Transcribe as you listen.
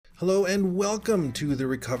Hello and welcome to the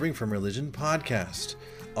Recovering from Religion podcast.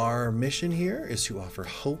 Our mission here is to offer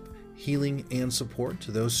hope, healing, and support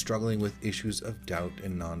to those struggling with issues of doubt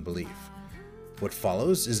and non-belief. What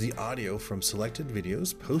follows is the audio from selected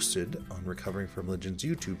videos posted on Recovering from Religion's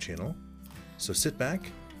YouTube channel. So sit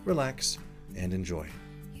back, relax, and enjoy.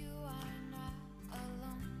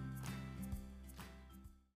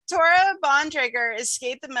 Tora Bondrager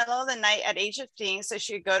escaped the middle of the night at age 15 so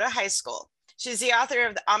she could go to high school. She's the author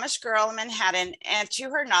of The Amish Girl in Manhattan, and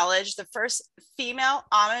to her knowledge, the first female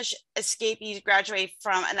Amish escapee to graduate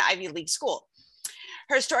from an Ivy League school.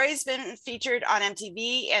 Her story has been featured on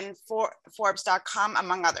MTV and Forbes.com,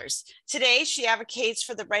 among others. Today, she advocates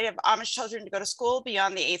for the right of Amish children to go to school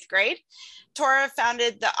beyond the 8th grade. Tora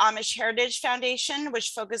founded the Amish Heritage Foundation,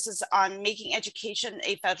 which focuses on making education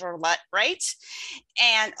a federal right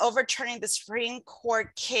and overturning the Supreme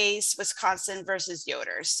Court case, Wisconsin versus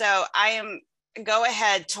Yoder. So go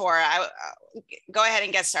ahead, Tora. Go ahead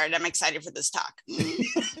and get started. I'm excited for this talk.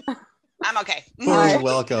 I'm okay. You're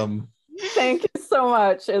welcome. Thank you so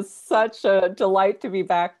much. It's such a delight to be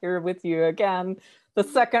back here with you again. The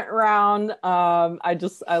second round,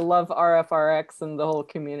 I love RFRX and the whole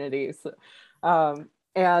community. So,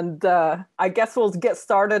 I guess we'll get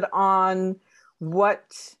started on what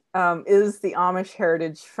is the Amish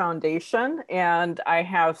Heritage Foundation. And I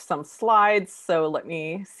have some slides, so let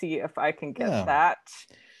me see if I can get that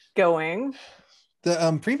going.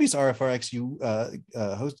 The previous RFRX you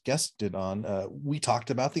guested on, we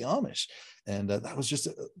talked about the Amish, and that was just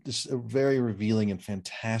a very revealing and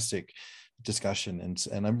fantastic discussion.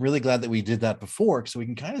 And I'm really glad that we did that before, so we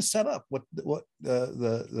can kind of set up what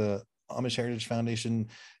the Amish Heritage Foundation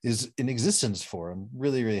is in existence for. I'm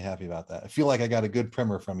really, really happy about that. I feel like I got a good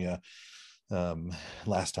primer from you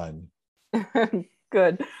last time.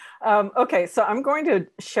 Good. Okay, so I'm going to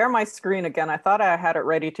share my screen again. I thought I had it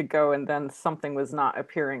ready to go and then something was not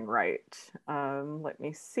appearing right. Let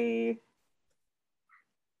me see.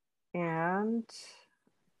 And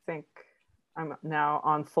I think I'm now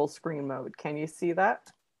on full screen mode. Can you see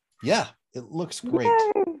that? Yeah, it looks great.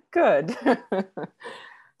 Yay, good.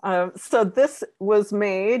 So this was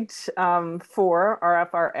made for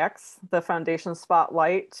RFRX, the Foundation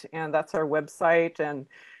Spotlight, and that's our website. And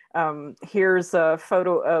here's a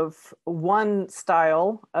photo of one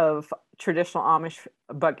style of traditional Amish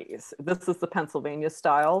buggies. This is the Pennsylvania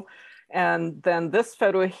style. And then this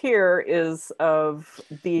photo here is of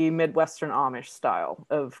the Midwestern Amish style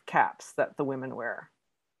of caps that the women wear.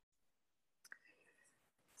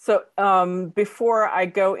 So before I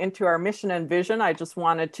go into our mission and vision, I just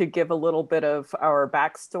wanted to give a little bit of our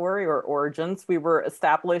backstory or origins. We were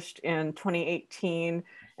established in 2018,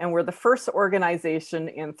 and we're the first organization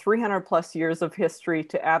in 300 plus years of history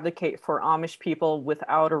to advocate for Amish people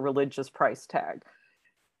without a religious price tag.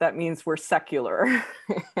 That means we're secular.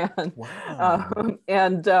 And, wow.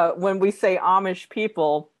 When we say Amish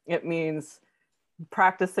people, it means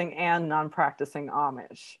practicing and non-practicing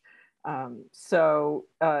Amish. So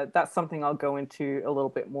that's something I'll go into a little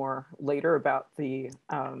bit more later about the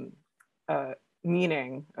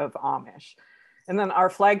meaning of Amish. And then our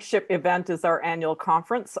flagship event is our annual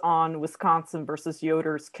conference on Wisconsin versus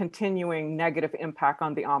Yoder's continuing negative impact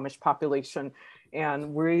on the Amish population.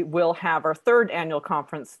 And we will have our third annual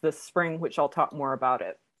conference this spring, which I'll talk more about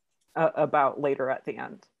later at the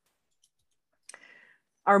end.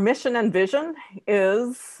 Our mission and vision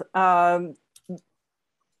is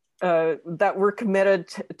that we're committed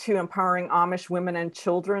to empowering Amish women and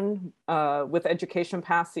children with education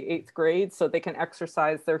past the 8th grade so they can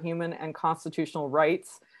exercise their human and constitutional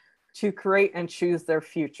rights to create and choose their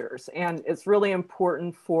futures. And it's really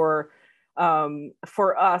important for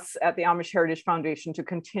us at the Amish Heritage Foundation to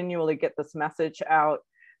continually get this message out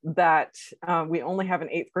that we only have an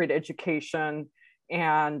 8th grade education,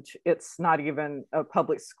 and it's not even a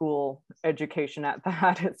public school education at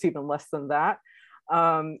that, it's even less than that.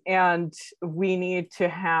 And we need to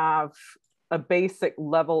have a basic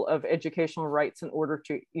level of educational rights in order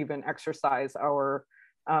to even exercise our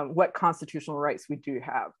what constitutional rights we do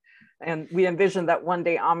have. And we envision that one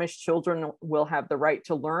day Amish children will have the right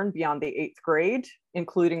to learn beyond the 8th grade,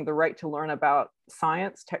 including the right to learn about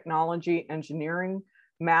science, technology, engineering,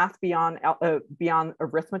 math beyond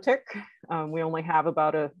arithmetic. We only have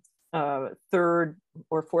about a 3rd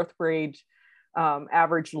or 4th grade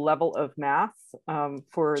average level of math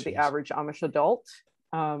for the average Amish adult.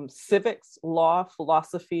 Civics, law,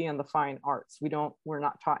 philosophy, and the fine arts. We're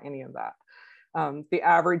not taught any of that. The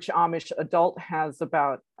average Amish adult has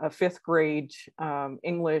about a 5th grade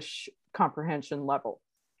English comprehension level.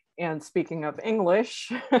 And speaking of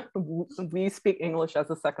English, we speak English as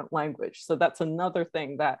a second language. So that's another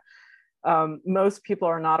thing that most people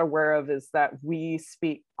are not aware of, is that we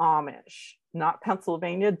speak Amish, not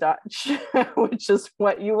Pennsylvania Dutch, which is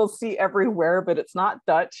what you will see everywhere, but it's not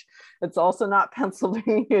Dutch. It's also not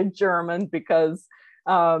Pennsylvania German, because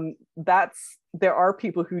there are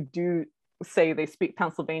people who do say they speak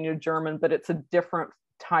Pennsylvania German, but it's a different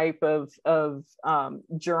type of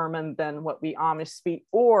German than what we Amish speak.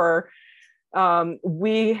 Or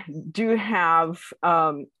we do have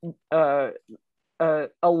a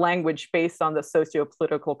language based on the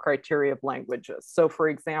socio-political criteria of languages. So for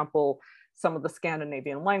example, some of the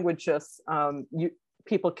Scandinavian languages,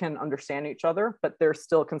 people can understand each other, but they're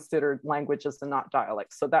still considered languages and not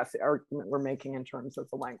dialects. So that's the argument we're making in terms of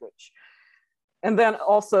the language. And then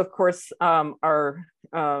also, of course, our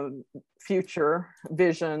future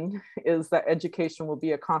vision is that education will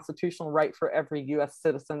be a constitutional right for every US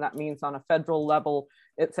citizen. That means on a federal level,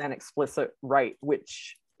 it's an explicit right,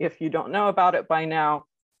 which, if you don't know about it by now,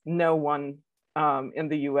 no one in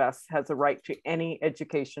the US has a right to any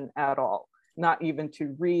education at all, not even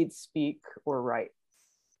to read, speak, or write.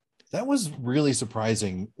 That was really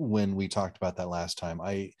surprising when we talked about that last time.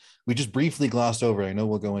 We just briefly glossed over. I know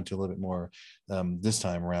we'll go into a little bit more this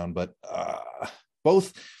time around, but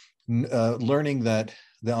both learning that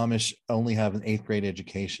the Amish only have an 8th grade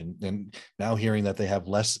education, and now hearing that they have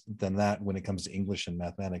less than that when it comes to English and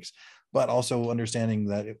mathematics, but also understanding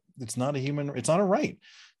that it's not a right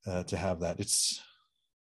to have that.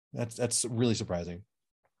 That's really surprising.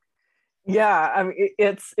 Yeah, I mean,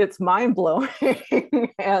 it's mind blowing,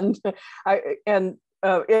 and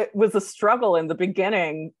it was a struggle in the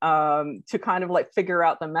beginning to kind of like figure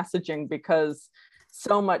out the messaging, because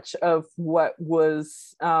so much of what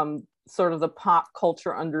was sort of the pop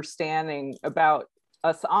culture understanding about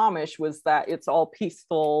us Amish was that it's all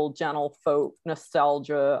peaceful, gentle folk,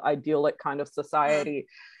 nostalgia, idyllic kind of society,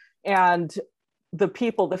 and the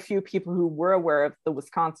few people who were aware of the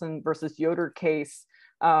Wisconsin versus Yoder case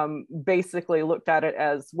basically looked at it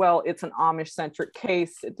as, well, it's an Amish-centric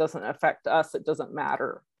case. It doesn't affect us. It doesn't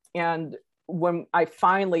matter. And when I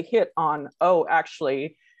finally hit on, oh,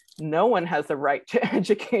 actually, no one has a right to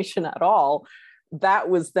education at all, that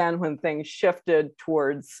was then when things shifted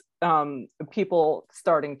towards people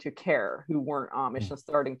starting to care who weren't Amish and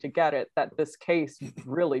starting to get it, that this case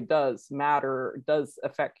really does matter, does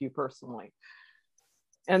affect you personally.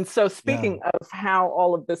 And so speaking of how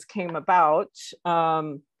all of this came about,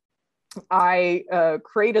 I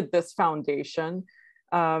created this foundation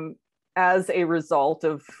as a result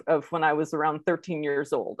of when I was around 13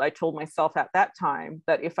 years old. I told myself at that time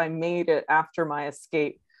that if I made it after my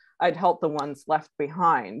escape, I'd help the ones left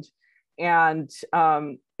behind. And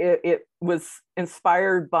it was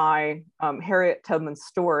inspired by Harriet Tubman's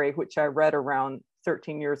story, which I read around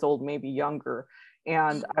 13 years old, maybe younger.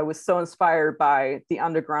 And I was so inspired by the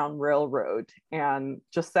Underground Railroad and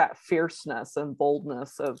just that fierceness and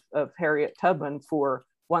boldness of Harriet Tubman for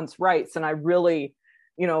one's rights. And I really,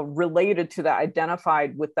 related to that,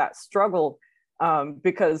 identified with that struggle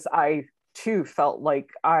because I too felt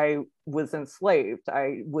like I was enslaved.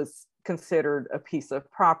 I was considered a piece of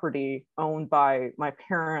property owned by my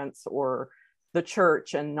parents or the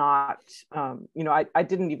church, and not, I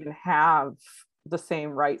didn't even have the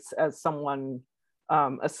same rights as someone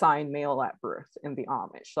assigned male at birth in the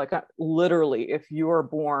Amish. Like literally, if you are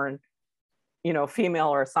born, female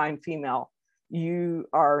or assigned female, you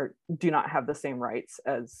do not have the same rights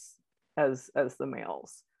as the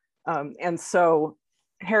males. And so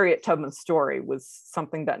Harriet Tubman's story was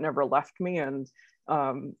something that never left me, and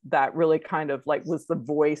that really kind of like was the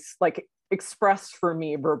voice, like expressed for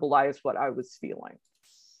me, verbalized what I was feeling.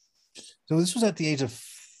 So this was at the age of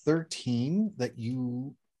 13 that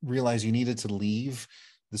you realize you needed to leave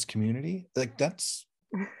this community? Like that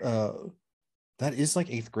is like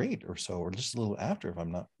 8th grade or so, or just a little after, if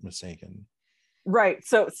I'm not mistaken. Right.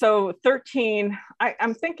 So 13,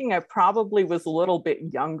 I'm thinking I probably was a little bit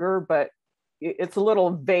younger, but it's a little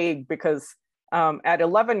vague because at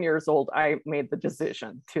 11 years old, I made the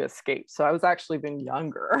decision to escape. So I was actually even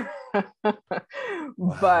younger.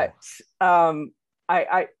 Wow. But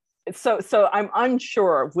So I'm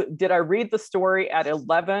unsure. Did I read the story at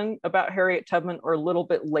 11 about Harriet Tubman or a little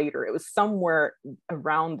bit later? It was somewhere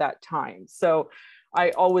around that time. So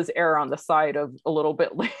I always err on the side of a little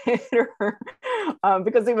bit later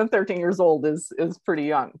because even 13 years old is pretty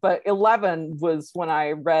young. But 11 was when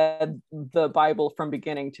I read the Bible from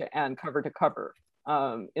beginning to end, cover to cover,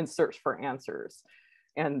 in search for answers.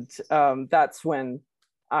 And that's when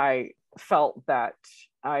I felt that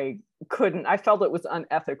I felt it was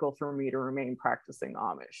unethical for me to remain practicing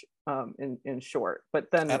Amish, in short. But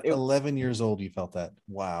then at 11 years old, you felt that?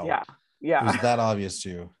 Wow. Yeah. It was that obvious to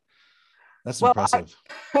you. That's well, impressive.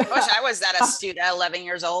 I wish I was that astute at 11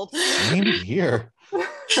 years old. Same here.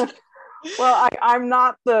 Well, I'm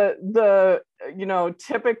not the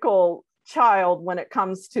typical child when it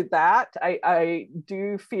comes to that. I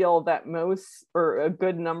do feel that most, or a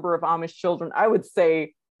good number of Amish children, I would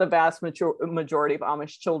say the vast majority of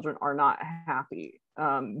Amish children, are not happy.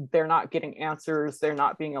 They're not getting answers. They're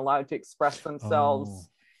not being allowed to express themselves.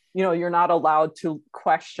 Oh. You're not allowed to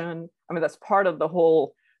question. I mean, that's part of the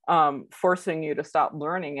whole forcing you to stop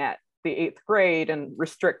learning at the 8th grade and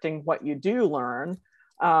restricting what you do learn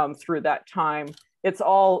through that time. It's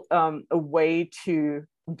all a way to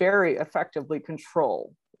very effectively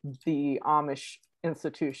control the Amish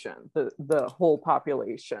institution, the whole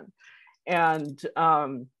population. And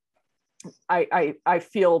I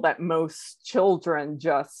feel that most children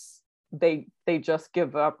they just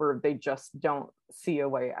give up, or they just don't see a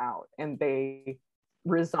way out, and they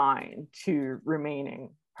resign to remaining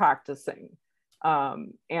practicing.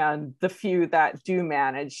 And the few that do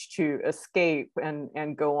manage to escape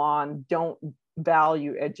and go on don't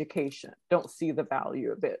value education, don't see the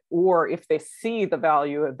value of it. Or if they see the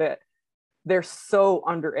value of it, they're so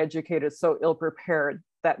undereducated, so ill-prepared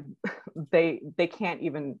that they can't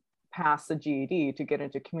even pass a GED to get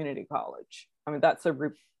into community college. I mean, that's a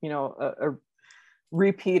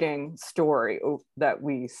repeating story that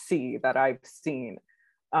we see, that I've seen.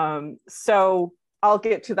 So I'll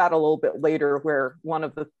get to that a little bit later, where one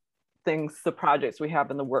of the projects we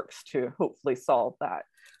have in the works to hopefully solve that.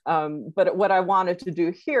 But what I wanted to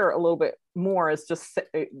do here a little bit more is just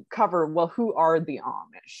cover, well, who are the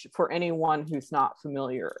Amish, for anyone who's not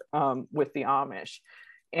familiar with the Amish.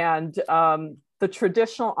 And the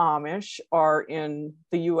traditional Amish are in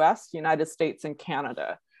the US, United States, and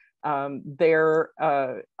Canada. They're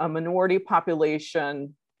a minority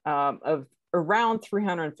population of around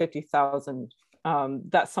 350,000.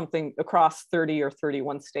 That's something across 30 or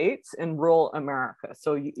 31 states in rural America.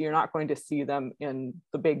 So you're not going to see them in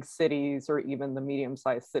the big cities or even the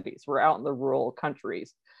medium-sized cities. We're out in the rural country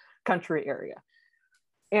area.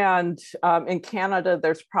 And in Canada,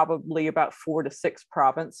 there's probably about 4 to 6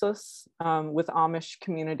 provinces with Amish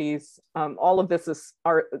communities. All of this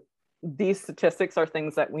these statistics are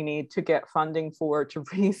things that we need to get funding for, to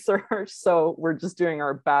research. So we're just doing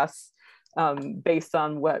our best based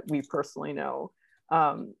on what we personally know.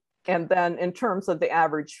 And then in terms of the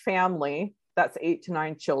average family, that's 8 to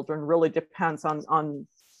 9 children, really depends on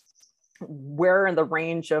where in the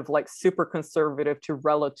range of like super conservative to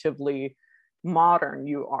relatively modern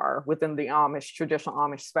you are within the traditional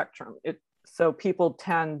Amish spectrum. So people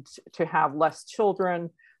tend to have less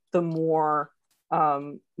children the more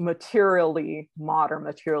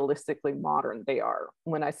materialistically modern they are.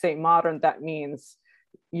 When I say modern, that means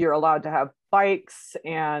you're allowed to have bikes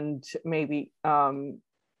and maybe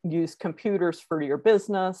use computers for your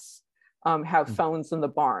business, have phones in the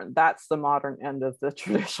barn. That's the modern end of the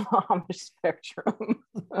traditional Amish spectrum.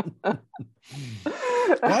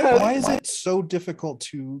 Why is it so difficult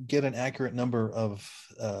to get an accurate number of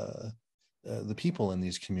the people in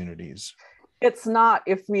these communities? It's not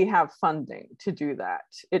if we have funding to do that.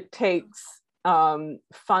 It takes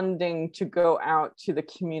funding to go out to the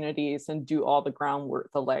communities and do all the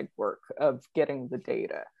groundwork, the legwork of getting the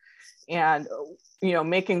data. And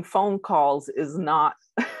making phone calls is not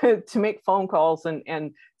to make phone calls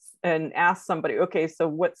and ask somebody, okay, so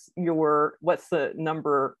what's the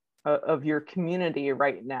number of your community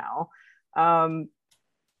right now?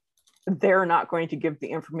 They're not going to give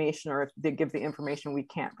the information, or if they give the information, we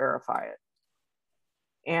can't verify it.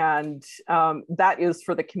 And that is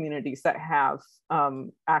for the communities that have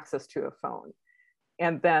access to a phone.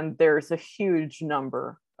 And then there's a huge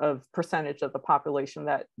percentage of the population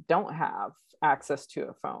that don't have access to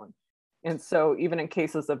a phone. And so even in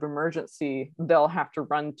cases of emergency, they'll have to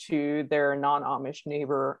run to their non-Amish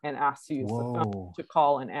neighbor and ask to use the phone to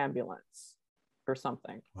call an ambulance or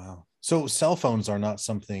something. Wow. So cell phones are not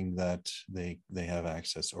something that they have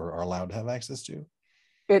access or are allowed to have access to?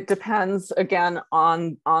 It depends, again,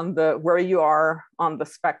 on where you are on the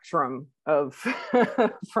spectrum of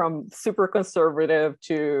from super conservative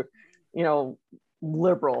to,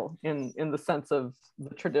 liberal in the sense of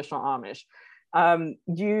the traditional Amish.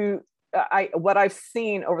 What I've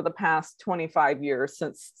seen over the past 25 years,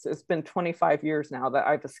 since it's been 25 years now that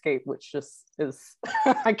I've escaped, which just is,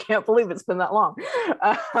 I can't believe it's been that long.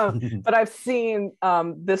 But I've seen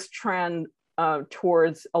this trend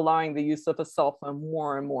towards allowing the use of a cell phone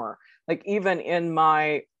more and more. Like even in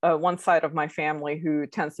my one side of my family who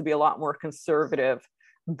tends to be a lot more conservative,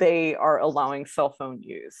 they are allowing cell phone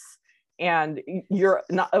use. And you're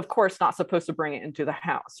not, of course, not supposed to bring it into the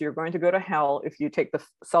house. You're going to go to hell if you take the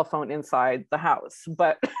cell phone inside the house.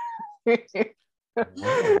 But you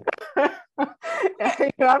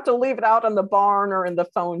have to leave it out in the barn or in the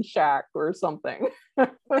phone shack or something.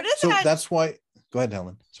 So that's why. Go ahead,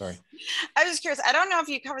 Helen. Sorry. I was curious. I don't know if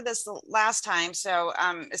you covered this the last time. So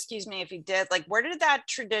excuse me if you did. Like, where did that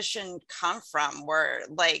tradition come from? Where,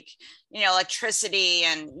 like, electricity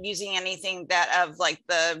and using anything that of like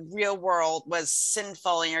the real world was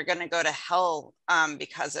sinful and you're going to go to hell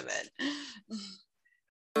because of it?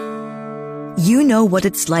 You know what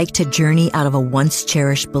it's like to journey out of a once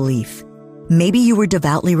cherished belief. Maybe you were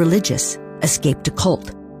devoutly religious, escaped a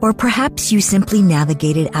cult, or perhaps you simply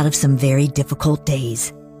navigated out of some very difficult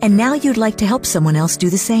days, and now you'd like to help someone else do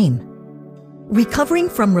the same. Recovering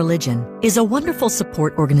from Religion is a wonderful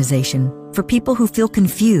support organization for people who feel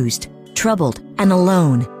confused, troubled, and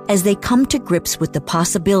alone as they come to grips with the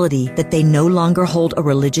possibility that they no longer hold a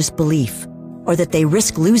religious belief, or that they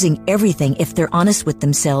risk losing everything if they're honest with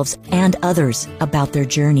themselves and others about their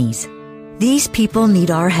journeys. These people need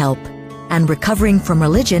our help, and Recovering from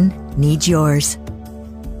Religion needs yours.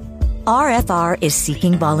 RFR is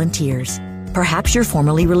seeking volunteers. Perhaps you're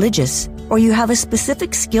formerly religious, or you have a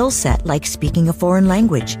specific skill set like speaking a foreign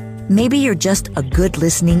language. Maybe you're just a good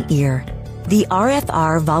listening ear. The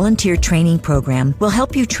RFR Volunteer Training Program will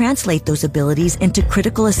help you translate those abilities into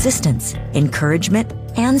critical assistance, encouragement,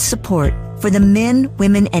 and support for the men,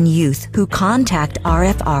 women, and youth who contact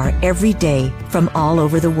RFR every day from all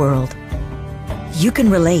over the world. You can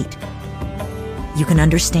relate. You can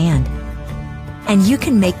understand. And you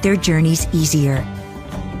can make their journeys easier.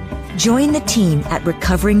 Join the team at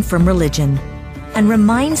Recovering from Religion and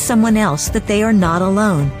remind someone else that they are not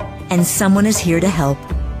alone and someone is here to help.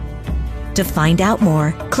 To find out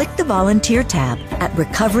more, click the volunteer tab at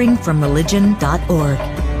recoveringfromreligion.org.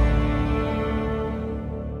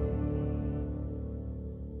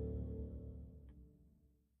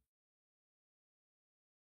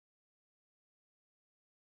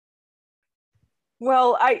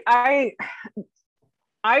 Well,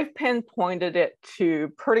 I've pinpointed it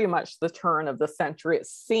to pretty much the turn of the century. It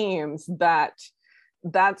seems that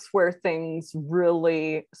that's where things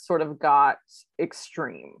really sort of got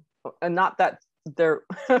extreme. And not that there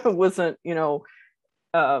wasn't,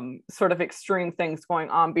 sort of extreme things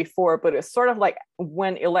going on before, but it's sort of like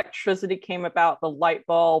when electricity came about, the light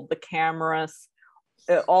bulb, the cameras,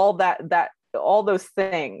 all those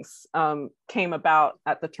things came about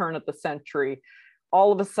at the turn of the century.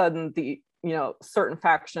 All of a sudden, the certain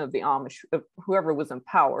faction of the Amish, whoever was in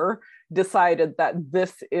power, decided that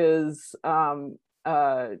this is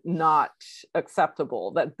not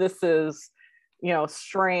acceptable, that this is,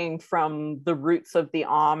 straying from the roots of the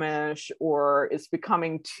Amish, or it's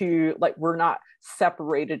becoming too, like, we're not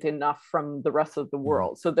separated enough from the rest of the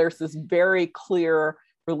world. So there's this very clear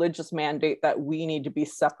religious mandate that we need to be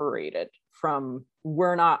separated from,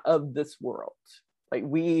 we're not of this world. Like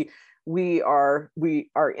we are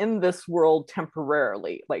in this world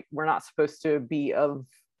temporarily. Like we're not supposed to be of,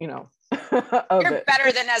 of You're it.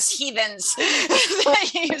 better than us heathens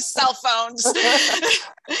that use cell phones and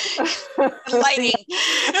lighting.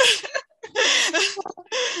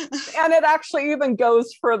 And it actually even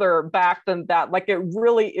goes further back than that. Like it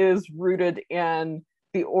really is rooted in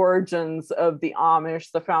the origins of the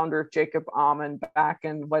Amish, the founder Jacob Ammon back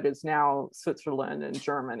in what is now Switzerland and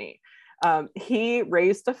Germany. He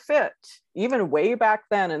raised a fit, even way back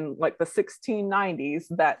then in like the 1690s,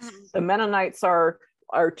 that the Mennonites are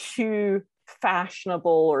too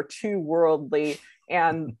fashionable or too worldly,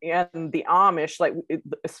 and the Amish, like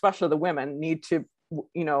especially the women, need to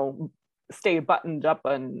stay buttoned up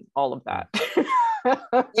and all of that.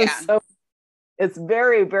 Yeah. So it's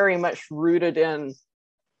very, very much rooted in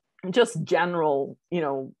just general,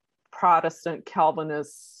 Protestant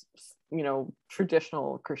Calvinist,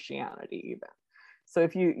 traditional Christianity even. So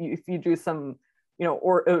if you do some,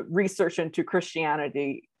 or research into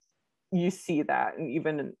Christianity, you see that. And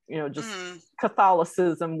even, just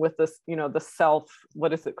Catholicism with this, the self,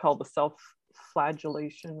 what is it called? The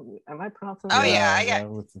self-flagellation. Am I pronouncing that? Oh yeah.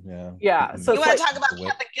 Yeah. So you want to talk about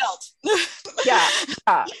Catholic guilt? Yeah.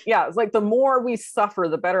 It's like the more we suffer,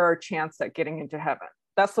 the better our chance at getting into heaven.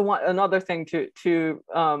 That's another thing to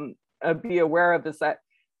be aware of, is that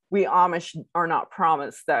we Amish are not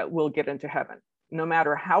promised that we'll get into heaven. No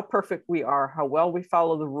matter how perfect we are, how well we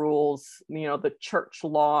follow the rules, the church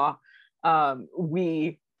law,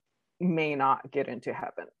 we may not get into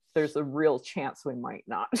heaven. there's a real chance we might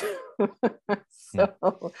not.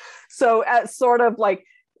 So at sort of like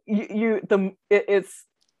it's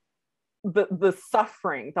the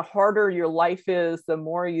suffering, the harder your life is, the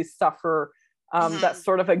more you suffer. That's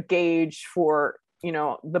sort of a gauge for, you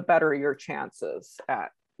know, the better your chances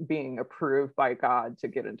at being approved by God to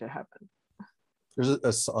get into heaven. There's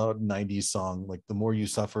a 90s song, like the more you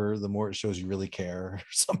suffer, the more it shows you really care, or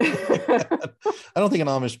something like that. I don't think an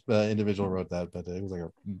Amish individual wrote that, but it was like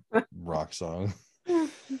a rock song.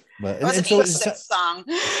 But it was an E6 song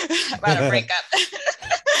about a breakup.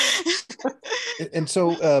 And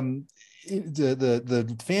so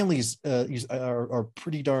the families are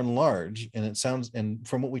pretty darn large, and it sounds, and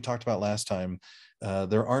from what we talked about last time,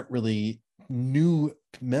 there aren't really new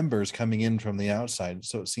members coming in from the outside.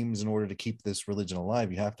 So it seems in order to keep this religion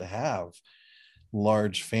alive, you have to have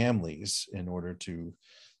large families in order to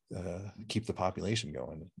keep the population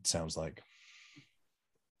going, it sounds like.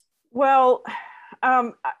 Well,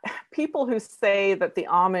 people who say that the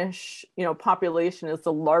Amish, you know, population is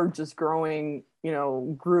the largest growing, you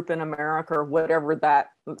know, group in America, or whatever that,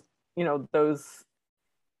 you know, those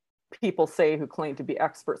people say who claim to be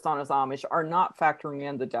experts on as Amish, are not factoring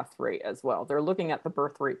in the death rate as well. They're looking at the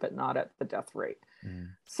birth rate, but not at the death rate.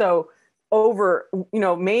 So over, you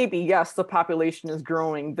know, maybe, yes, the population is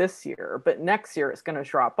growing this year, but next year it's going to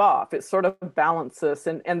drop off. It sort of balances.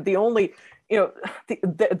 And the only, you know,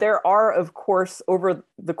 there are, of course, over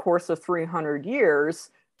the course of 300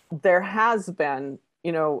 years, there has been,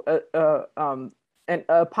 you know,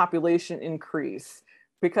 a population increase,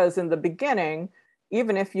 because in the beginning,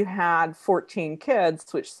 even if you had 14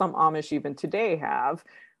 kids, which some Amish even today have,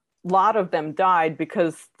 a lot of them died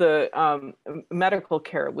because the medical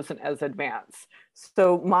care wasn't as advanced.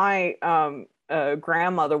 So my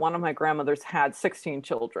grandmother, one of my grandmothers, had 16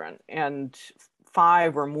 children, and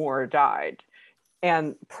 5 or more died.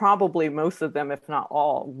 And probably most of them, if not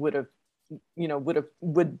all, would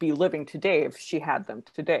be living today if she had them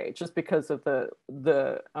today, just because of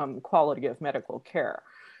the quality of medical care.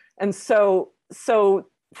 And so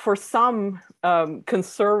for some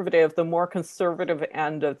conservative, the more conservative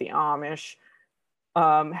end of the Amish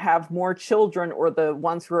have more children, or the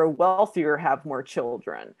ones who are wealthier have more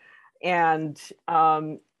children. And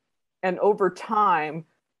over time,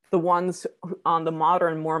 the ones on the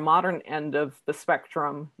more modern end of the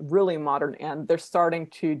spectrum, really modern end, they're starting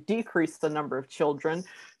to decrease the number of children,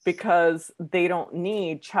 because they don't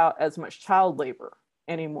need as much child labor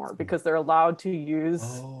anymore, because they're allowed to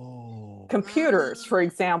use computers, for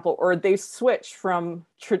example, or they switch from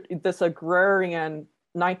this agrarian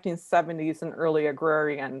 1970s and early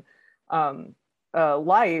agrarian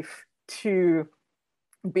life to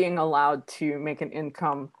being allowed to make an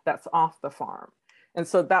income that's off the farm. And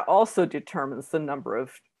so that also determines the number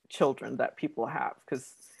of children that people have,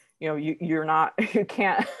 because, you know, you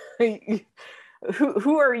can't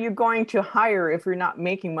who are you going to hire if you're not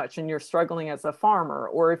making much and you're struggling as a farmer,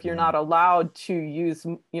 or if you're not allowed to use,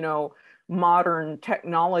 you know, modern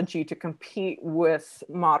technology to compete with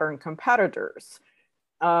modern competitors?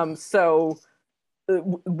 So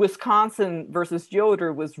Wisconsin versus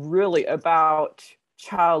Yoder was really about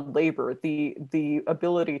child labor, the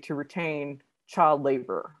ability to retain child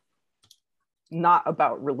labor, not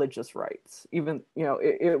about religious rights. Even, you know,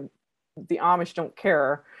 the Amish don't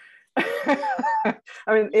care. I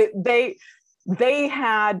mean, they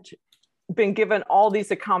had been given all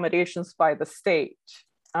these accommodations by the state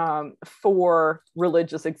for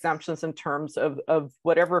religious exemptions in terms of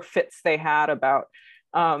whatever fits they had about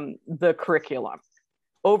the curriculum.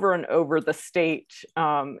 Over and over, the state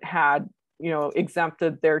had, you know,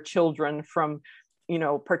 exempted their children from, you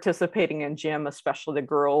know, participating in gym, especially the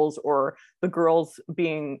girls, or the girls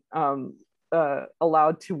being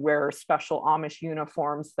allowed to wear special Amish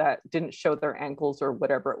uniforms that didn't show their ankles or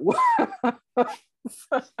whatever it was.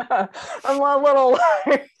 I'm a little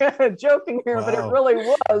joking here, but it really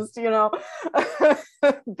was, you know.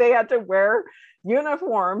 They had to wear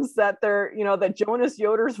uniforms that that Jonas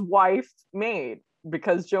Yoder's wife made,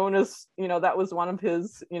 because Jonas, you know, that was one of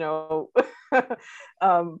his, you know,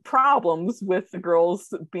 problems with the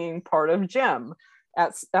girls being part of gym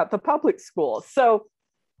at the public school. So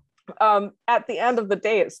at the end of the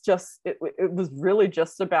day, it was really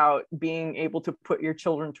just about being able to put your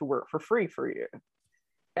children to work for free for you.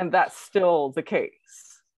 And that's still the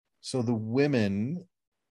case. So the women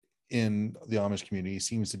in the Amish community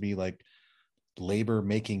seems to be like labor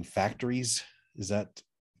making factories. Is that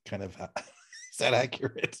kind of, is that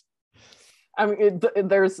accurate? I mean,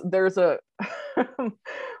 there's a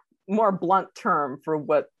more blunt term for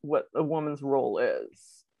what a woman's role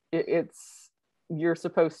is. It's you're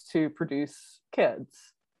supposed to produce kids,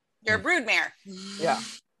 You're a broodmare. Yeah.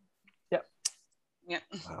 Yep. Yeah.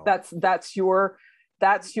 Wow.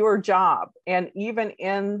 That's your job. And even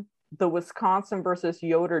in the Wisconsin versus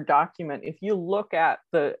Yoder document, if you look at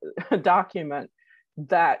the document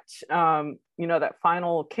that, that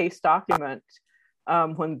final case document,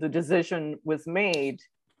 when the decision was made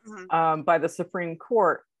by the Supreme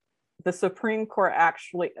Court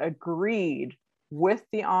actually agreed with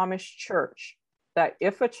the Amish church that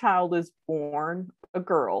if a child is born a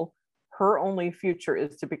girl, her only future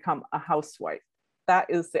is to become a housewife. That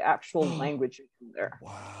is the actual language in there.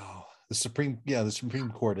 Wow. The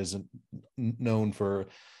Supreme Court isn't known for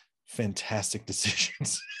fantastic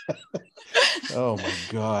decisions. Oh my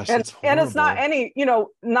gosh. And it's not horrible.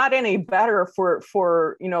 not any better for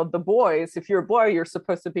the boys. If you're a boy, you're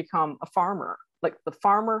supposed to become a farmer, like the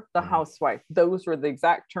farmer, the housewife. Those were the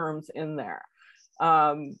exact terms in there.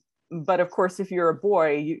 But of course, if you're a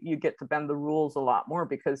boy, you get to bend the rules a lot more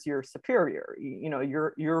because you're superior.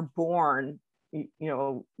 You're born,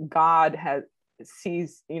 God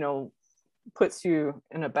puts you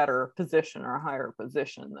in a better position or a higher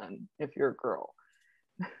position than if you're a girl.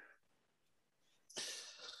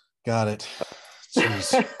 Got it.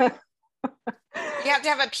 Jeez. You have to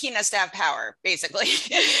have a penis to have power, basically.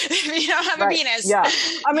 If you don't have a penis. Yeah.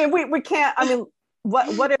 I mean, we can't,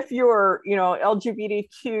 what if you're,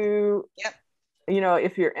 LGBTQ, yep.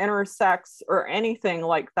 If you're intersex or anything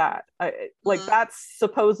like that, that's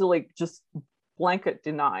supposedly just blanket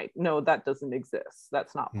denied. No, that doesn't exist.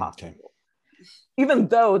 That's not possible. Okay. Even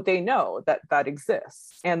though they know that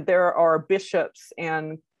exists. And there are bishops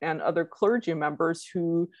and other clergy members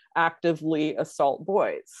who actively assault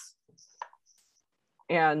boys.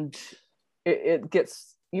 And it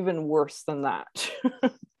gets even worse than that.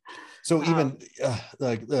 So even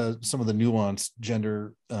some of the nuanced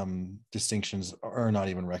gender distinctions are not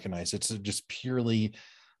even recognized. It's just purely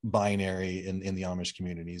binary in the Amish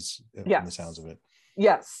communities, from the sounds of it.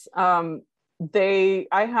 Yes. I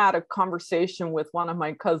had a conversation with one of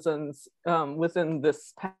my cousins within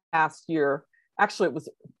this past year. Actually,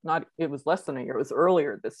 it was less than a year. It was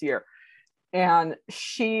earlier this year. And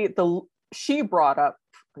she brought up,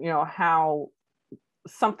 how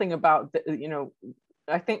something about,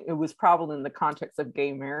 I think it was probably in the context of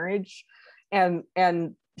gay marriage. And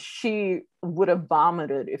she would have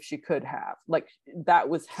vomited if she could have. Like, that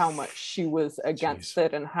was how much she was against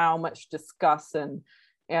it and how much disgust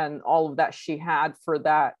and all of that she had for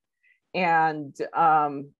that. And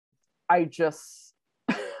I just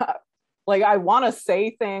I want to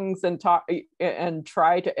say things and talk and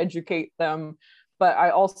try to educate them, but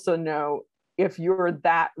I also know if you're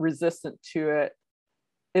that resistant to it,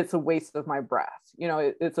 it's a waste of my breath.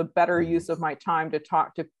 It's a better use of my time to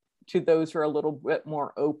talk to those who are a little bit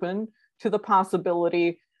more open to the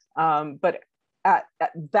possibility. But at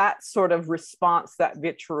that sort of response, that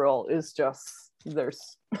vitriol is just,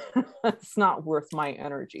 it's not worth my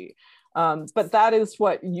energy. But that is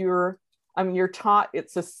what you're taught.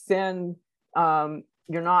 It's a sin. You're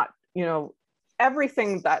not,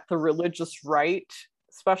 everything that the religious right,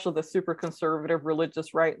 especially the super conservative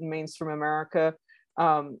religious right in mainstream America,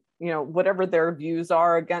 whatever their views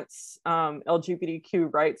are against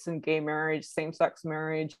LGBTQ rights and gay marriage, same-sex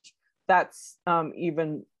marriage, that's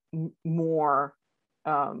even more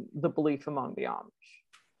the belief among the Amish.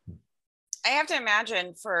 I have to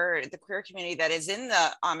imagine for the queer community that is in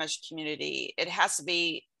the Amish community, it has to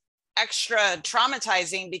be extra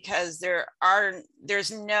traumatizing because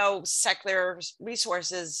there's no secular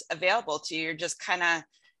resources available to you. You're just kind of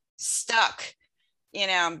stuck,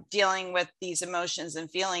 dealing with these emotions and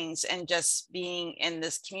feelings and just being in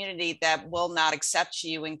this community that will not accept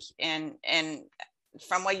you. And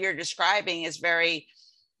from what you're describing is very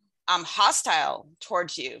hostile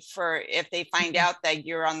towards you for if they find out that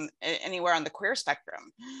you're anywhere on the queer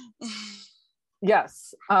spectrum.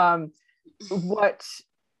 Yes. What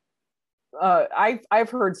I've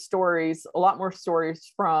heard stories, a lot more stories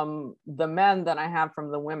from the men than I have from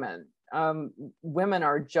the women. Women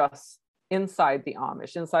are just inside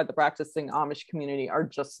the practicing Amish community are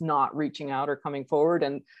just not reaching out or coming forward.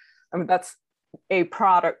 And that's a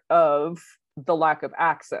product of the lack of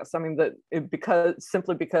access.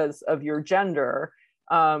 Simply because of your gender,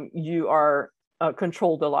 you are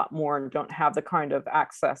controlled a lot more and don't have the kind of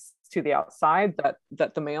access to the outside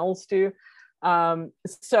that the males do.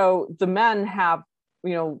 So the men have,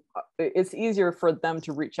 it's easier for them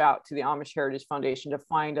to reach out to the Amish Heritage Foundation, to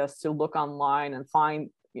find us, to look online and find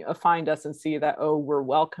us and see that, oh, we're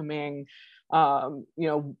welcoming,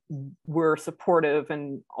 we're supportive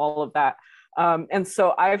and all of that. And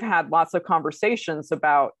so I've had lots of conversations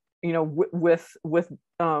about, with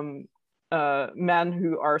men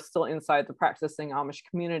who are still inside the practicing Amish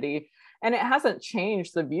community. And it hasn't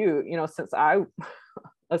changed the view, since I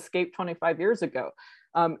escaped 25 years ago.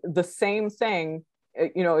 The same thing,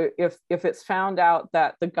 if it's found out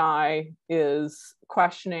that the guy is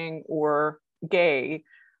questioning or gay,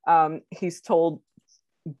 he's told,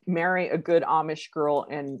 marry a good Amish girl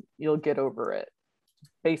and you'll get over it.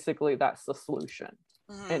 Basically, that's the solution.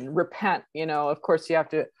 Mm-hmm. And repent, of course you have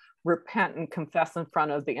to repent and confess in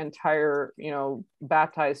front of the entire,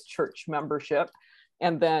 baptized church membership.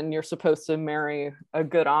 And then you're supposed to marry a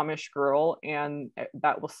good Amish girl and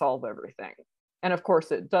that will solve everything. And of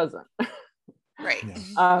course it doesn't. Right.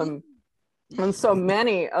 And so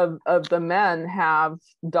many of the men have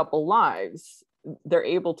double lives. They're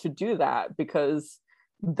able to do that because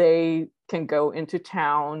they can go into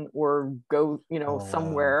town or go,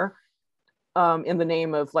 somewhere in the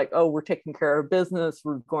name of like, oh, we're taking care of business,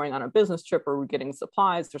 we're going on a business trip, or we're getting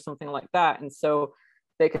supplies or something like that. And so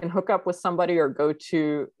they can hook up with somebody or go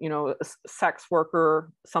to, a sex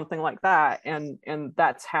worker, something like that. And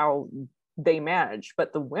that's how they manage.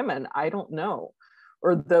 But the women, I don't know,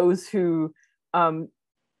 or those who don't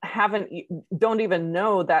even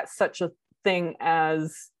know that such a thing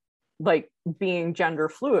as like being gender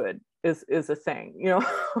fluid is a thing,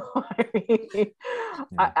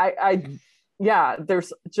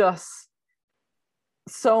 there's just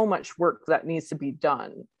so much work that needs to be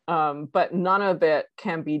done. But none of it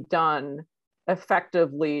can be done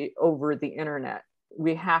effectively over the internet.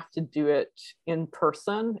 We have to do it in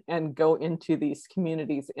person and go into these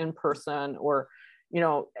communities in person, or,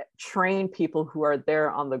 train people who are there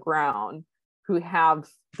on the ground, who have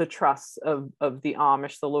the trust of the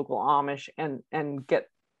Amish, the local Amish, and get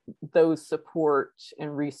those support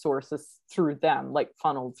and resources through them, like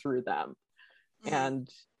funneled through them. Mm-hmm. And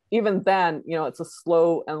even then, it's a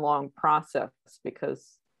slow and long process,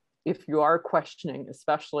 because if you are questioning,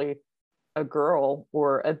 especially a girl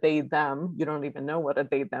or a they them, you don't even know what a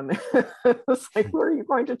they them is. It's like, who are you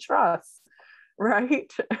going to trust, right?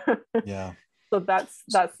 Yeah. So that's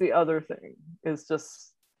the other thing, is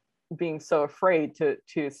just being so afraid to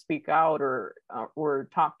speak out or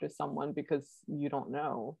talk to someone because you don't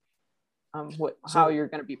know how you're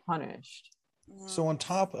going to be punished. So on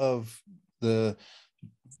top of the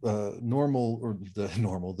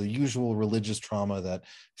the usual religious trauma that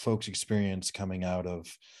folks experience coming out of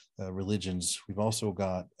religions, we've also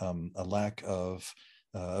got a lack of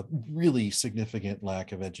really significant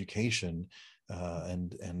lack of education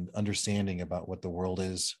and understanding about what the world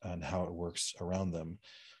is and how it works around them.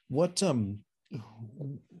 What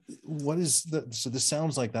is so this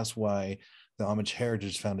sounds like that's why the Amish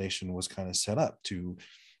Heritage Foundation was kind of set up, to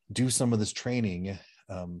do some of this training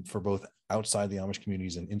for both outside the Amish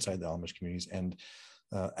communities and inside the Amish communities, and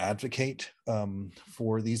advocate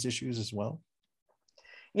for these issues as well?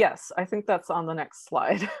 Yes, I think that's on the next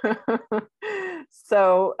slide.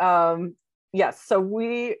 So yes, so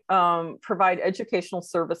we provide educational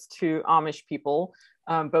service to Amish people,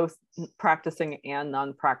 both practicing and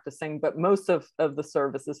non-practicing, but most of the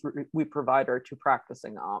services we provide are to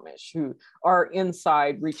practicing Amish who are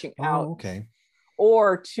inside reaching out. Okay.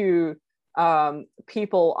 Or to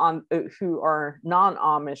people who are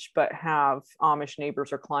non-Amish but have Amish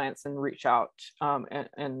neighbors or clients, and reach out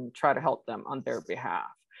and try to help them on their behalf.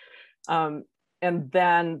 And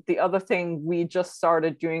then the other thing we just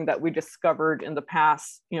started doing that we discovered in the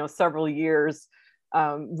past, several years,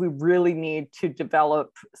 we really need to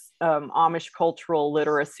develop Amish cultural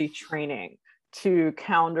literacy training to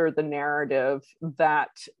counter the narrative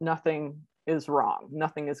that nothing is wrong,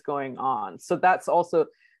 nothing is going on. So that's also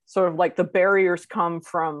sort of like the barriers come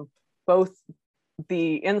from both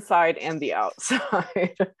the inside and the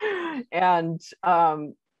outside. And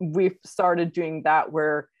we've started doing that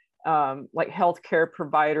where like healthcare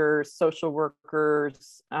providers, social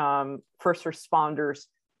workers, first responders,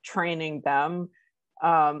 training them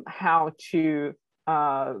how to,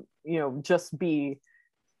 just be,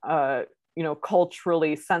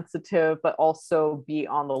 culturally sensitive, but also be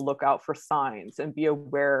on the lookout for signs and be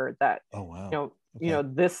aware that,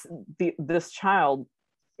 this child,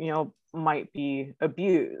 might be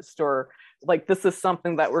abused, or like this is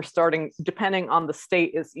something that we're starting, depending on the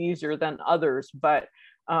state, is easier than others. But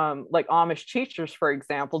like Amish teachers, for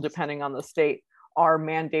example, depending on the state, are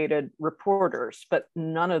mandated reporters, but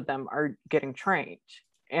none of them are getting trained.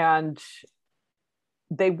 And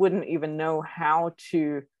they wouldn't even know how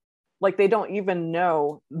to, like, they don't even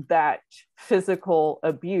know that physical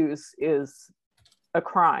abuse is a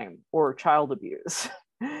crime or child abuse.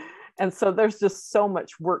 And so there's just so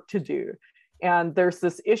much work to do And there's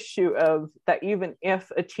this issue of that even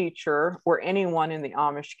if a teacher or anyone in the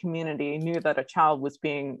Amish community knew that a child was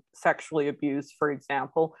being sexually abused, for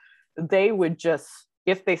example, they would just,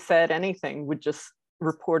 if they said anything, would just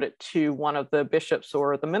report it to one of the bishops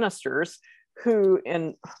or the ministers, who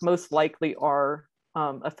most likely are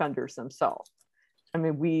offenders themselves. I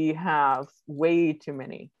mean, we have way too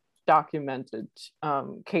many documented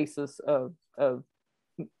cases of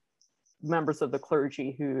members of the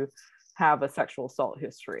clergy who have a sexual assault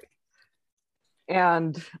history.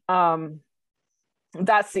 And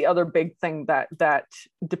that's the other big thing that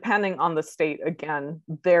depending on the state, again,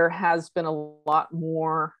 there has been a lot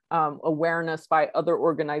more awareness by other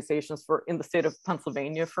organizations. In the state of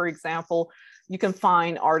Pennsylvania, for example, you can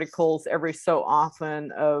find articles every so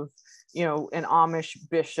often of, an Amish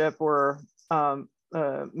bishop or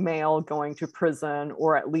male going to prison,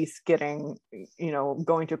 or at least getting,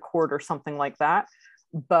 going to court or something like that.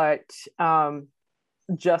 But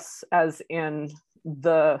just as in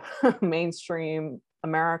the mainstream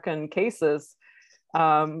American cases,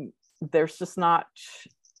 there's just not,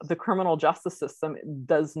 the criminal justice system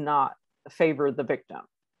does not favor the victim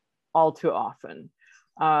all too often.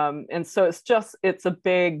 And so it's a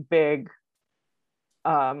big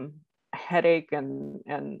headache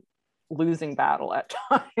and losing battle at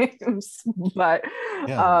times. But,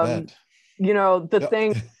 the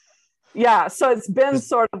thing, yeah, so it's been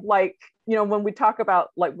sort of like, when we talk about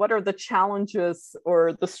like, what are the challenges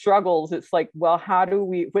or the struggles, it's like, well,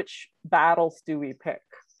 which battles do we pick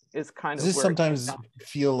is kind of. Does this sometimes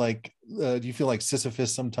feel like, do you feel like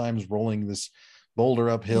Sisyphus sometimes rolling this boulder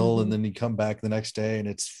uphill, and then you come back the next day and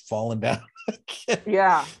it's fallen down again?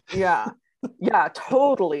 Yeah,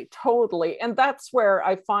 totally. And that's where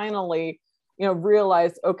I finally,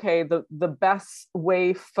 realized, okay, the best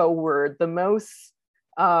way forward, the most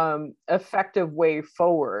effective way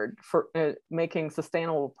forward for making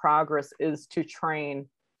sustainable progress is to train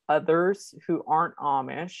others who aren't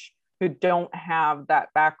Amish, who don't have that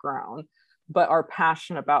background, but are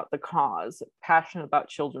passionate about the cause, passionate about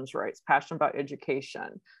children's rights, passionate about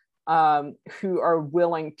education, who are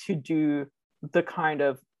willing to do the kind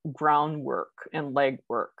of groundwork and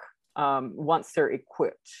legwork once they're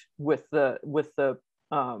equipped with the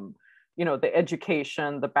the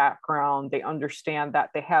education, the background. They understand that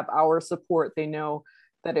they have our support. They know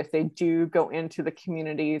that if they do go into the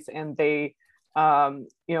communities and they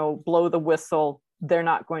blow the whistle, they're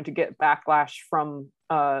not going to get backlash from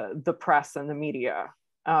the press and the media.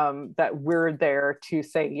 That we're there to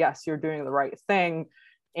say, yes, you're doing the right thing,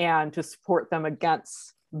 and to support them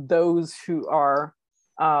against those who are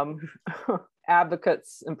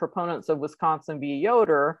advocates and proponents of Wisconsin v.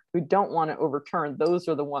 Yoder, who don't want to overturn. Those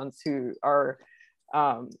are the ones who are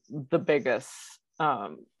the biggest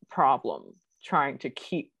problem, trying to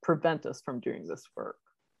prevent us from doing this work.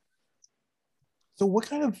 So what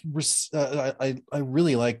kind of, I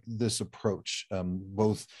really like this approach,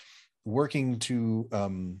 both working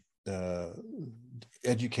to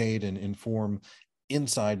educate and inform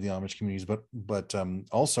inside the Amish communities, but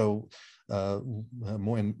also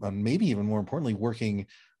more, and maybe even more importantly, working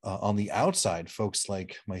on the outside, folks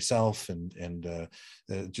like myself, and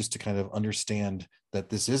just to kind of understand that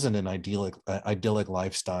this isn't an idyllic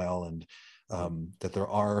lifestyle, and that there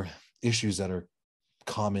are issues that are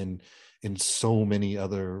common in so many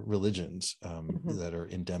other religions that are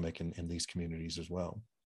endemic in these communities as well.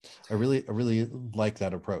 I really like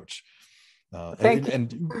that approach. Thank you.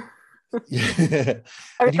 And yeah,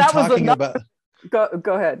 I mean, and you talking about. Go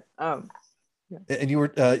ahead. And you were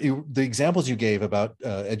the examples you gave about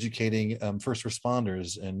educating first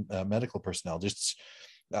responders and medical personnel. Just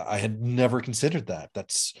I had never considered that.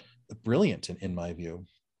 That's brilliant in my view.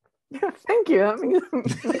 Yeah, thank you. I mean,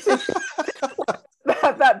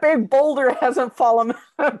 that big boulder hasn't fallen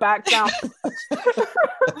back down.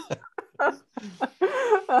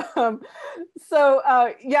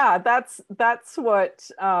 Yeah, that's what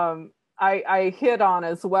I hit on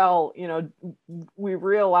as well. We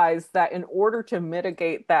realized that in order to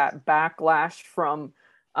mitigate that backlash from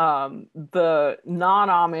the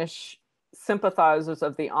non-Amish sympathizers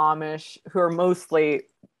of the Amish, who are mostly,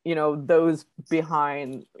 those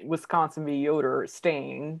behind Wisconsin v. Yoder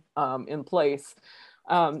staying in place,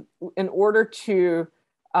 in order to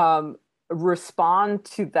respond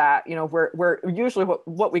to that, where usually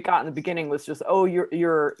what we got in the beginning was just, oh,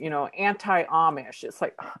 you're anti-Amish. It's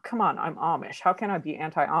like, oh, come on, I'm Amish. How can I be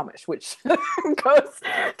anti-Amish? Which goes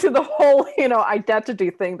to the whole, identity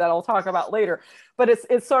thing that I'll talk about later. But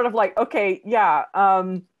it's sort of like, okay, yeah,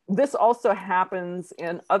 this also happens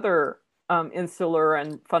in other insular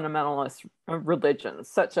and fundamentalist religions,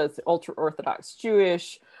 such as ultra-Orthodox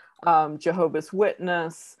Jewish, Jehovah's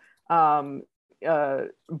Witness, born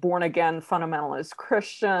again fundamentalist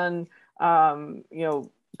Christian,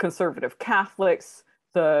 conservative Catholics,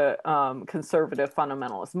 the conservative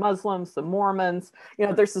fundamentalist Muslims, the Mormons.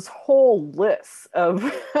 There's this whole list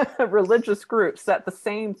of religious groups that the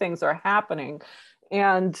same things are happening.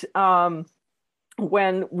 And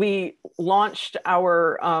when we launched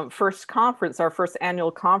our first conference, our first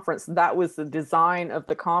annual conference, that was the design of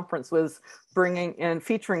the conference, was bringing in,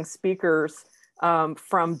 featuring speakers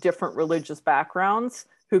from different religious backgrounds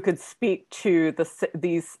who could speak to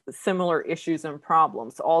these similar issues and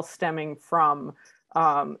problems, all stemming from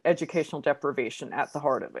educational deprivation at the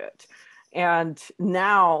heart of it. And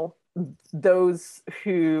now those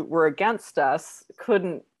who were against us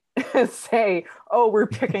couldn't say, oh, we're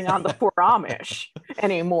picking on the poor Amish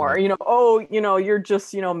anymore. You're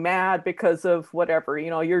just, mad because of whatever,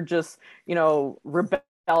 you're just,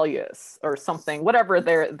 rebellious or something, whatever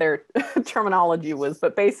their terminology was,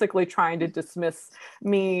 but basically trying to dismiss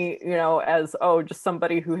me, as, oh, just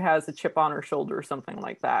somebody who has a chip on her shoulder or something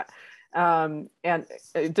like that. And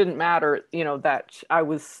it didn't matter, that I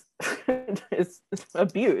was it's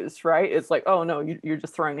abused, right? It's like, oh no, you're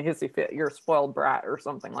just throwing a hissy fit, you're a spoiled brat or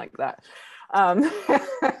something like that. But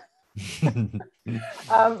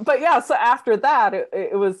yeah, so after that,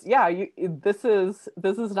 it was, this is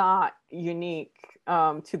not unique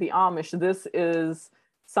to the Amish. This is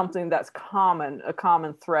something that's a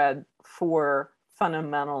common thread for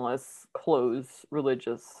fundamentalist, closed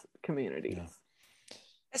religious communities. Yeah.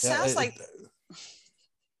 It sounds like.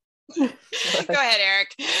 Go ahead,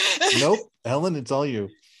 Eric. Nope, Ellen, it's all you.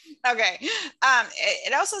 Okay.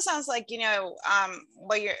 It also sounds like,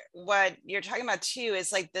 what you're talking about too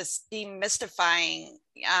is like this demystifying,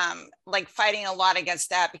 like fighting a lot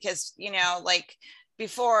against that, because, like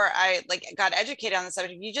before I got educated on the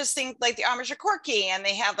subject, you just think like the Amish are quirky and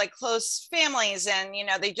they have like close families and,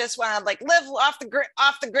 they just want to like live off the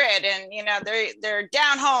grid and, they're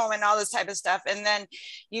down home and all this type of stuff. And then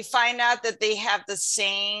you find out that they have the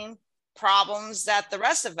same problems that the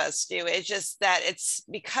rest of us do. It's just that it's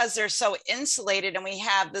because they're so insulated and we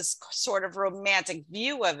have this sort of romantic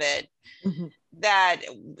view of it, mm-hmm. that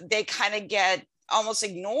they kind of get almost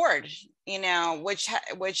ignored,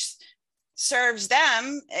 which serves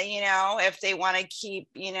them, if they want to keep,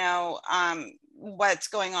 what's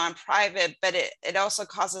going on private, but it also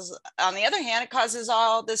causes, on the other hand, it causes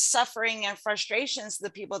all this suffering and frustrations to the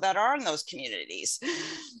people that are in those communities.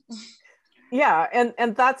 Yeah,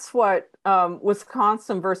 and that's what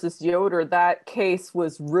Wisconsin versus Yoder, that case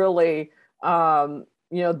was really,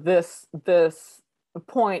 this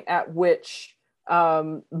point at which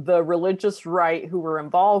the religious right who were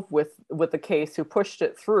involved with the case, who pushed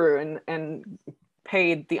it through and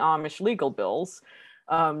paid the Amish legal bills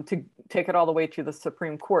to take it all the way to the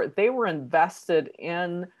Supreme Court, they were invested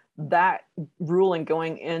in that ruling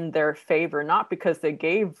going in their favor, not because they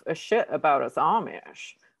gave a shit about us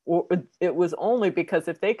Amish. Or it was only because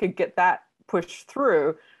if they could get that pushed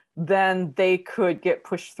through, then they could get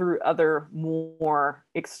pushed through other more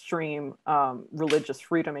extreme religious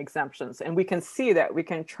freedom exemptions. And we can see that, we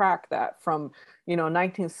can track that from,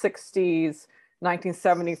 1960s,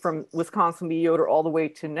 1970, from Wisconsin v. Yoder all the way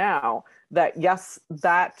to now, that yes,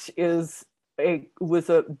 that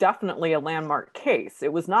was definitely a landmark case.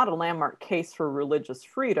 It was not a landmark case for religious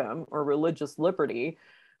freedom or religious liberty,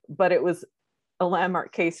 but it was a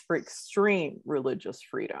landmark case for extreme religious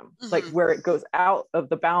freedom, mm-hmm. like where it goes out of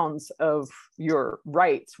the bounds of your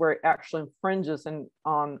rights, where it actually infringes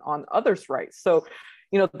on others' rights. So,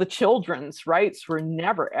 the children's rights were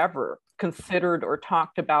never, ever considered or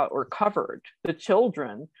talked about or covered. The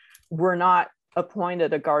children were not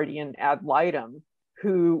appointed a guardian ad litem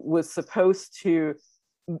who was supposed to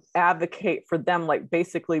advocate for them, like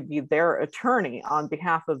basically be their attorney on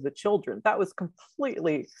behalf of the children. That was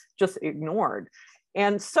completely just ignored.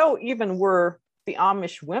 And so even were the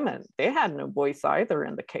Amish women, they had no voice either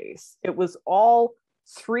in the case. It was all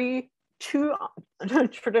two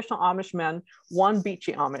traditional Amish men, one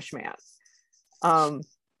Beachy Amish man.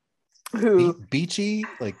 Beachy,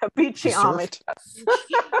 like Beachy Amish.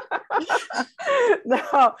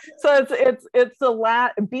 No, so it's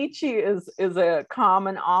Beachy is a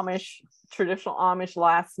common traditional Amish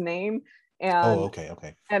last name, and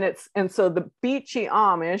okay. And so the Beachy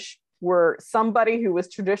Amish were somebody who was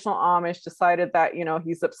traditional Amish, decided that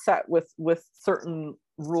he's upset with certain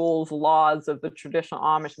rules, laws of the traditional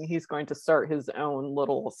Amish, and he's going to start his own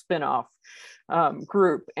little spin-off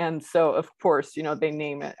group. And so of course they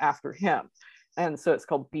name it after him. And so it's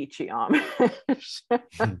called Beachy Amish.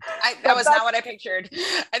 That was not what I pictured.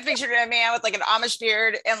 I pictured a man with like an Amish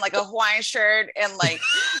beard and like a Hawaiian shirt and like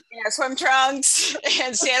Yeah, swim trunks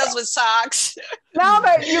and sandals with socks. Now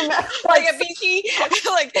that you like a beachy,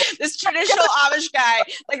 like this traditional Amish guy,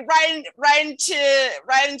 like riding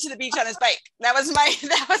into the beach on his bike. That was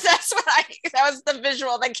the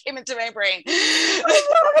visual that came into my brain.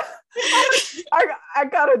 I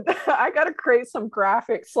gotta create some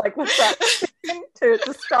graphics like with that to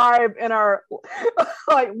describe in our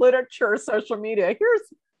like literature, social media. Here's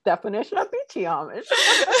definition of beachy Amish.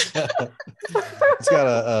 It's got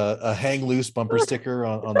a hang loose bumper sticker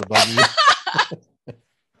on the buggy.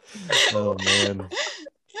 Oh man.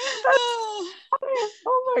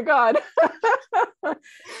 Oh my God.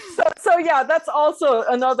 So yeah, that's also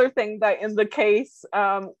another thing that in the case,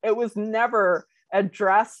 it was never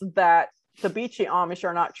addressed that the beachy Amish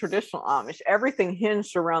are not traditional Amish. Everything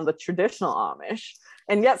hinged around the traditional Amish.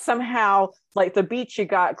 And yet somehow like the beachy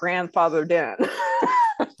got grandfathered in.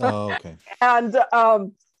 Oh, okay. And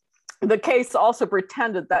the case also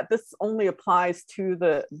pretended that this only applies to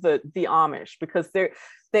the Amish because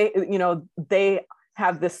they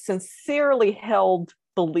have this sincerely held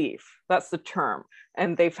belief. That's the term.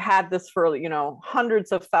 And they've had this for,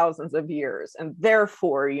 hundreds of thousands of years. And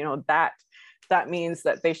therefore, that means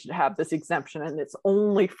that they should have this exemption and it's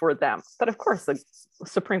only for them. But of course, the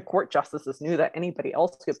Supreme Court justices knew that anybody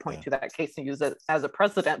else could point to that case and use it as a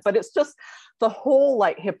precedent. But it's just the whole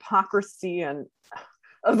like hypocrisy and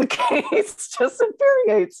of the case just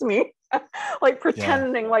infuriates me. Like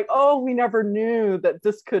pretending like, oh, we never knew that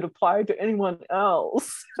this could apply to anyone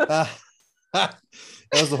else. That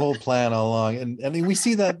was the whole plan all along. And I mean, we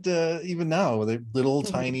see that even now with little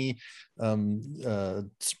tiny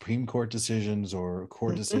Supreme Court decisions or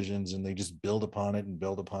court decisions, and they just build upon it and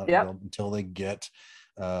build upon it until they get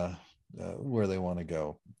where they want to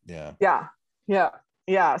go. Yeah.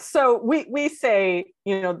 So we say,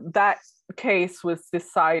 that case was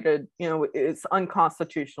decided, it's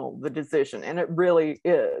unconstitutional, the decision, and it really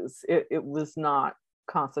is. It was not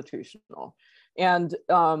constitutional. And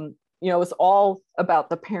it was all about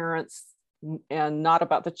the parents and not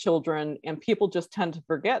about the children. And people just tend to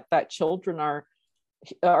forget that children are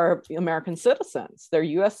American citizens. They're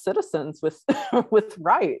U.S. citizens with with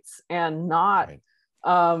rights and not,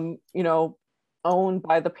 owned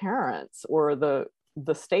by the parents or the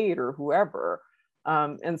state or whoever.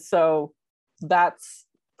 And so that's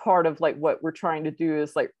part of like what we're trying to do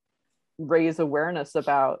is like raise awareness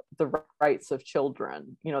about the rights of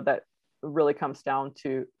children, that really comes down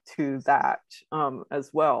to that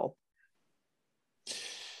as well.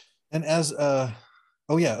 And as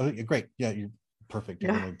great, you're perfect.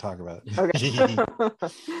 You're going to talk about it. Okay.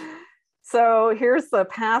 So here's the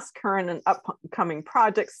past, current, and upcoming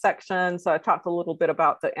projects section. So I talked a little bit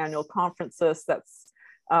about the annual conferences. That's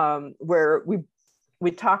where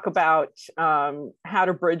we talk about how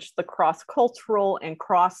to bridge the cross-cultural and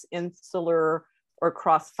cross-insular or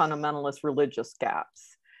cross-fundamentalist religious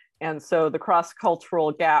gaps. And so the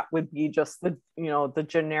cross-cultural gap would be just the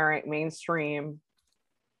generic mainstream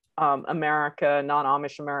America,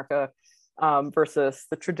 non-Amish America versus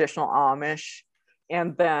the traditional Amish.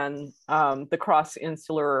 And then the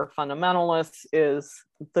cross-insular fundamentalists is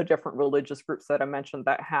the different religious groups that I mentioned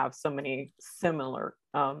that have so many similar,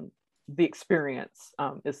 the experience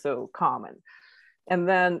is so common. And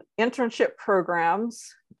then internship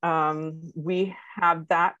programs, we have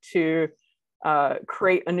that to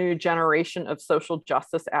create a new generation of social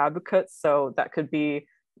justice advocates. So that could be,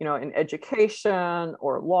 in education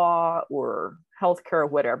or law or healthcare or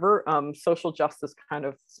whatever. Social justice kind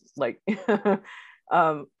of like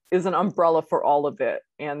is an umbrella for all of it.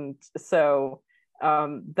 And so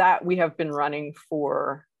that we have been running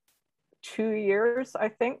for 2 years, I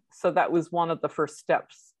think. So that was one of the first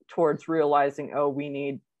steps towards realizing, we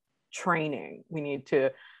need training. We need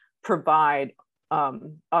to provide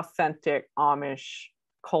authentic Amish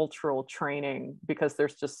cultural training, because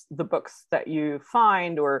there's just the books that you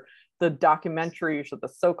find or the documentaries or the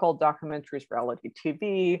so-called documentaries, reality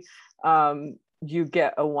TV, you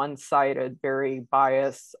get a one-sided, very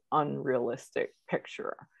biased, unrealistic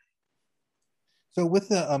picture. So with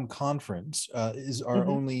the conference, are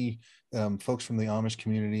only folks from the Amish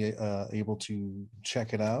community able to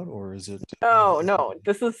check it out, or is it? Oh, no,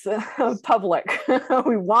 this is public.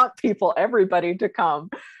 We want everybody to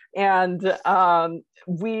come. And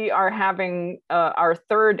we are having our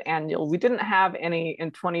third annual. We didn't have any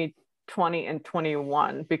in 2020 and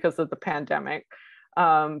 21 because of the pandemic.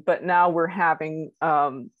 But now we're having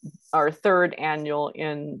our third annual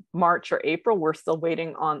in March or April. We're still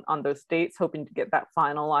waiting on those dates, hoping to get that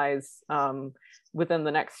finalized within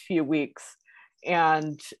the next few weeks.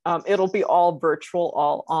 And it'll be all virtual,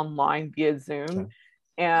 all online via Zoom. Okay.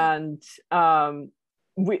 And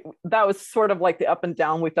that was sort of like the up and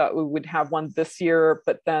down. We thought we would have one this year,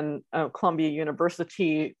 but then Columbia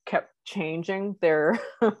University kept changing their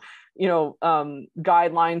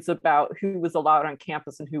guidelines about who was allowed on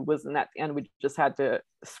campus and who wasn't. At the end, we just had to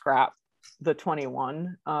scrap the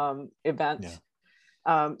 21 event.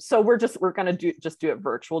 So we're going to do it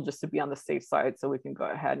virtual just to be on the safe side, so we can go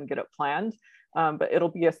ahead and get it planned. But it'll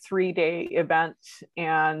be a 3-day event,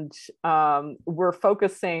 and we're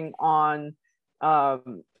focusing on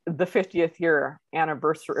the 50th year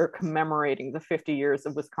anniversary, or commemorating the 50 years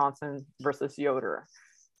of Wisconsin versus Yoder.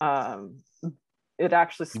 It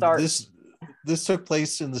actually starts. This took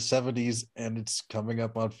place in the 70s, and it's coming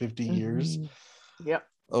up on 50 years. Yep.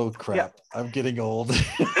 Oh crap! Yep. I'm getting old.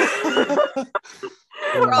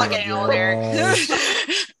 We're all getting old here.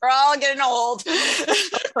 We're all getting old.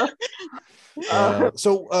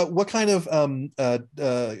 So what kind of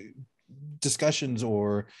discussions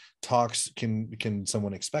or talks can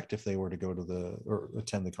someone expect if they were to go to or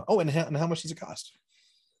attend the con? Oh, and how much does it cost?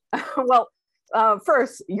 Well,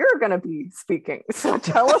 first, you're going to be speaking, so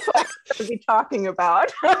tell us what you're going to be talking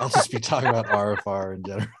about. I'll just be talking about RFR in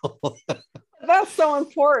general. That's so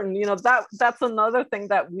important. That's another thing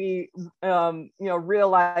that we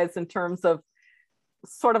realize in terms of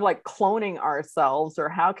sort of like cloning ourselves, or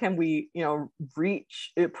how can we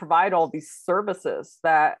provide all these services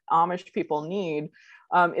that Amish people need,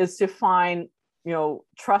 is to find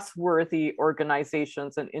trustworthy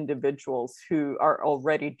organizations and individuals who are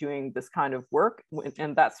already doing this kind of work.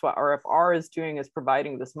 And that's what RFR is doing, is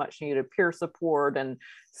providing this much needed peer support and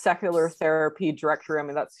secular therapy directory. I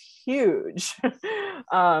mean, that's huge.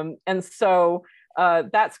 And so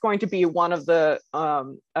that's going to be one of the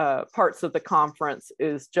parts of the conference,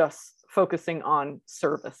 is just focusing on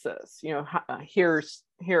services. Here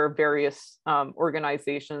are various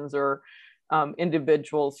organizations or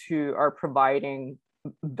individuals who are providing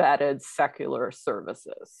vetted secular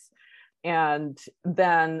services. And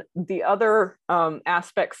then the other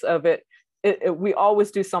aspects of it, we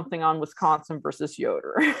always do something on Wisconsin versus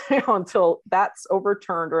Yoder. Until that's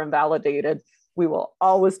overturned or invalidated, we will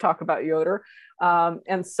always talk about Yoder.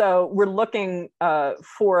 And so we're looking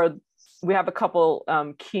we have a couple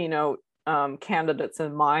keynote candidates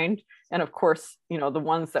in mind. And of course, the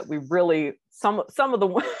ones that we really, some of the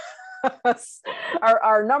ones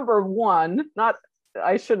our number one,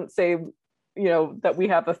 I shouldn't say, that we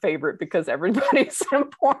have a favorite, because everybody's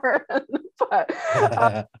important, but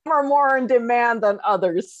some are more in demand than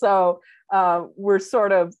others. So we're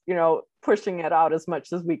sort of, pushing it out as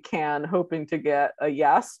much as we can, hoping to get a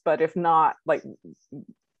yes, but if not,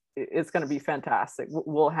 it's going to be fantastic.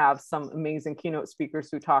 We'll have some amazing keynote speakers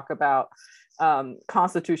who talk about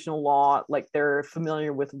constitutional law, like they're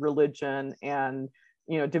familiar with religion and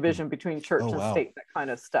division between church and state, that kind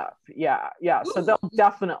of stuff. Yeah. So they'll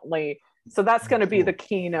definitely. So that's going to be the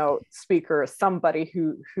keynote speaker, somebody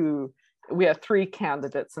who we have 3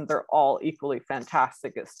 candidates, and they're all equally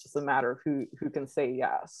fantastic. It's just a matter of who can say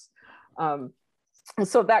yes. And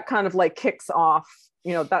so that kind of kicks off.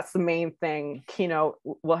 That's the main thing. Keynote.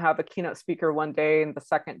 We'll have a keynote speaker one day, and the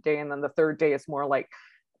second day, and then the third day is more like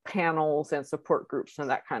panels and support groups and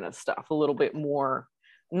that kind of stuff. A little bit more.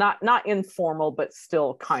 Not informal, but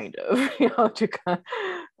still kind of,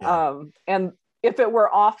 and if it were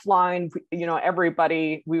offline,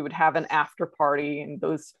 everybody, we would have an after party, and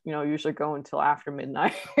those, usually go until after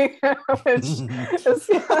midnight, which is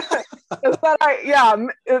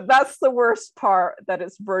that's the worst part, that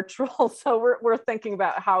it's virtual. So we're thinking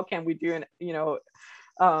about how can we do an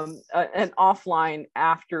offline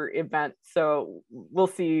after event. So we'll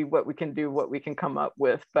see what we can do, what we can come up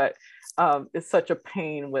with, but it's such a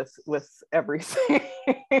pain with everything.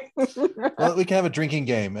 Well, we can have a drinking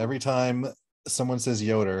game. Every time someone says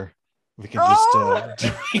Yoder, we can just I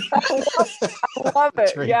love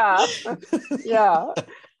it. Drink. Yeah.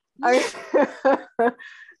 How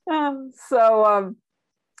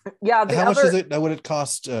much is it? Would it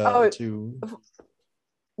cost to?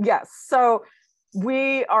 Yes. So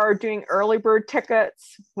we are doing early bird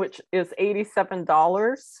tickets, which is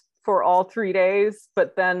 $87 for all 3 days.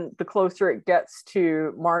 But then the closer it gets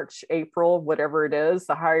to March, April, whatever it is,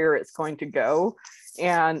 the higher it's going to go.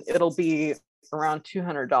 And it'll be around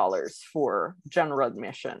 $200 for general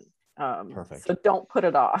admission. Perfect. So don't put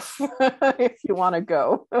it off if you want to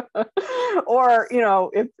go. Or,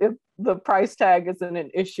 if the price tag isn't an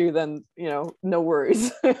issue, then, no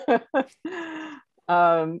worries.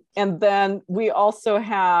 And then we also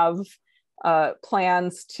have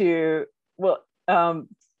plans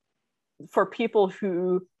for people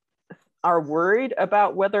who are worried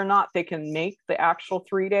about whether or not they can make the actual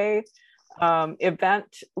 3-day,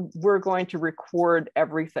 event, we're going to record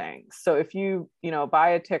everything. So if you buy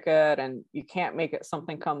a ticket and you can't make it,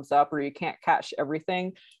 something comes up, or you can't catch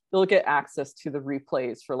everything, you'll get access to the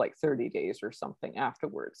replays for like 30 days or something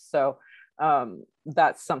afterwards. So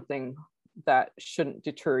that's something that shouldn't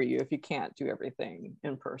deter you if you can't do everything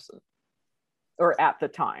in person or at the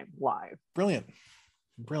time live. Brilliant.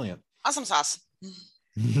 Awesome sauce.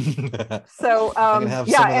 So I can have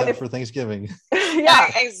some of that for Thanksgiving. Yeah,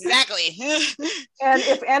 exactly. And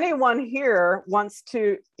if anyone here wants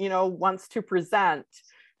to present,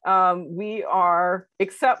 we are,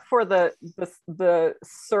 except for the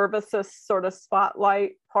services sort of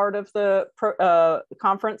spotlight part of the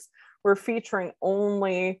conference, we're featuring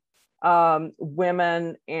only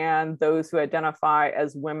women and those who identify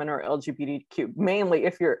as women or LGBTQ. Mainly,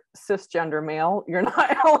 if you're cisgender male, you're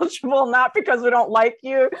not eligible, not because we don't like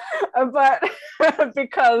you, but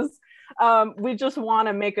because we just want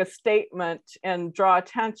to make a statement and draw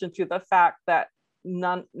attention to the fact that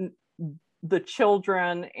the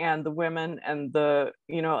children and the women and the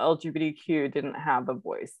LGBTQ didn't have a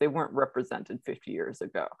voice. They weren't represented 50 years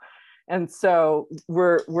ago. And so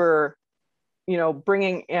we're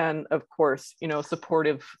bringing in, of course,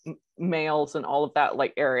 supportive males and all of that,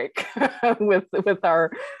 like Eric, with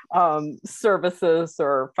our services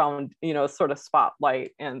or found, sort of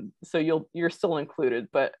spotlight. And so you're still included,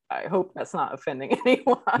 but I hope that's not offending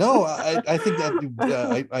anyone. No, I think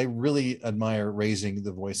that I really admire raising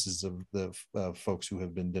the voices of the folks who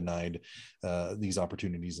have been denied these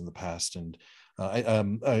opportunities in the past. And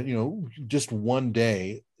just one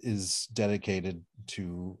day is dedicated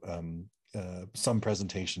to some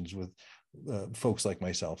presentations with folks like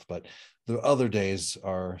myself, but the other days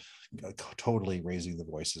are totally raising the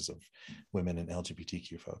voices of women and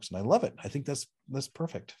LGBTQ folks, and I love it. I think that's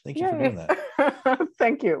perfect. Thank you for doing that.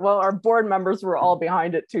 Thank you. Well, our board members were all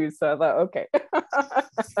behind it too, so okay.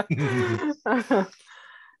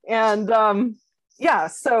 And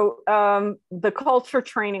so the culture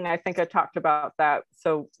training, I think I talked about that.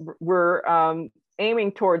 So we're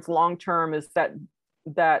aiming towards long-term is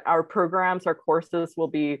that our programs, our courses will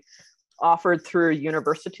be offered through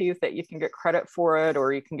universities, that you can get credit for it,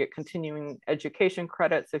 or you can get continuing education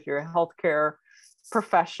credits if you're a healthcare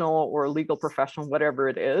professional or legal professional, whatever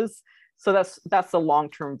it is. So that's the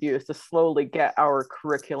long-term view, is to slowly get our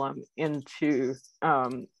curriculum into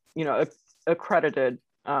accredited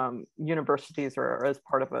universities or as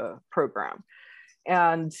part of a program.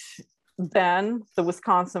 And then the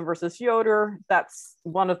Wisconsin versus Yoder, that's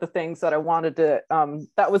one of the things that I wanted to,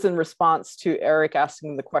 that was in response to Eric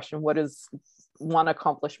asking the question, what is one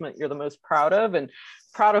accomplishment you're the most proud of? And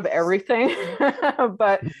proud of everything,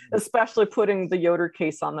 but especially putting the Yoder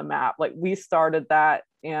case on the map. Like, we started that,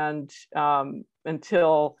 and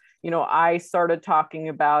until, I started talking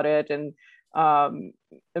about it and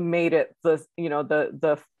made it the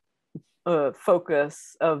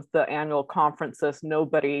focus of the annual conferences,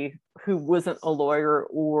 nobody who wasn't a lawyer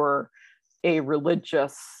or a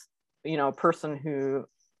religious, person who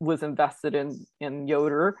was invested in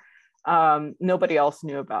Yoder, nobody else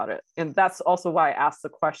knew about it. And that's also why I asked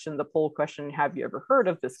the poll question, have you ever heard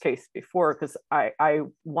of this case before? Because I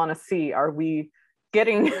want to see, are we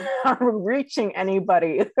reaching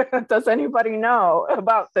anybody? Does anybody know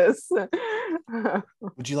about this?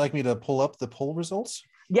 Would you like me to pull up the poll results?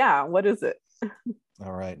 Yeah, what is it?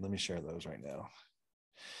 All right, let me share those right now.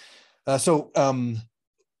 So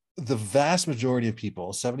the vast majority of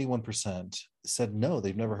people, 71%, said no,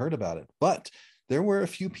 they've never heard about it. But there were a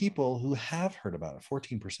few people who have heard about it,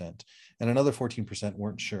 14%, and another 14%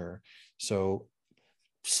 weren't sure. So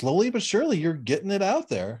slowly but surely, you're getting it out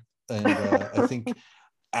there. And I think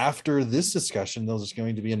after this discussion, there's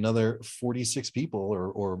going to be another 46 people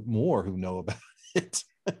or more who know about it.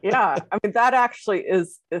 Yeah, I mean, that actually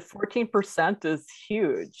is 14% is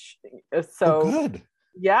huge. So good.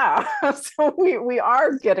 Yeah, so we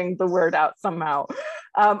are getting the word out somehow.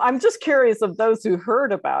 I'm just curious, of those who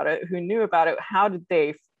heard about it, who knew about it, how did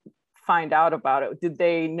they find out about it? Did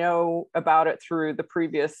they know about it through the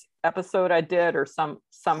previous episode I did, or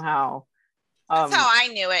somehow? That's how I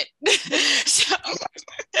knew it. So.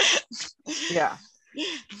 Yeah.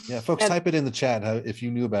 Yeah, folks, type it in the chat if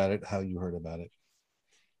you knew about it, how you heard about it.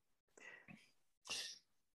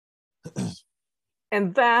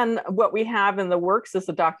 And then what we have in the works is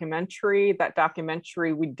a documentary. That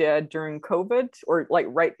documentary we did during COVID, or like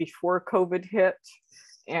right before COVID hit.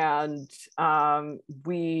 And then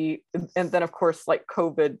of course, like,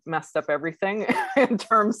 COVID messed up everything in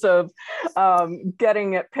terms of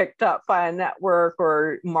getting it picked up by a network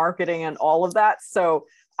or marketing and all of that. So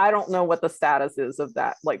I don't know what the status is of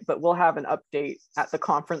that, like, but we'll have an update at the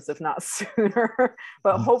conference, if not sooner.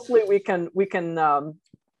 But hopefully we can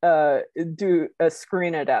do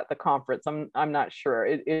screen it at the conference. I'm not sure.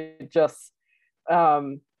 It just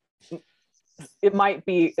it might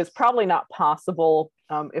be, it's probably not possible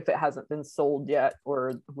if it hasn't been sold yet,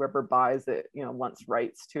 or whoever buys it, wants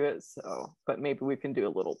rights to it. So, but maybe we can do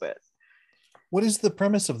a little bit. What is the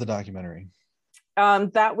premise of the documentary?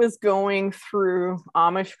 That was going through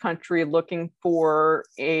Amish country looking for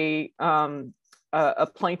a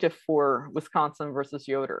plaintiff for Wisconsin versus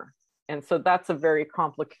Yoder. And so that's a very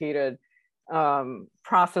complicated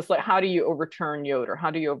process. Like, how do you overturn Yoder?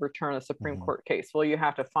 How do you overturn a Supreme Court case? Well, you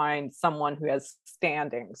have to find someone who has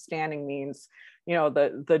standing. Standing means,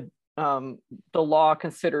 the law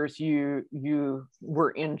considers you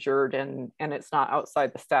were injured, and it's not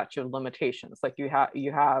outside the statute of limitations. Like you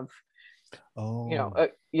have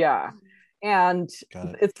yeah. And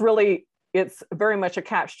it's very much a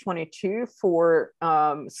catch-22 for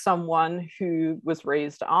someone who was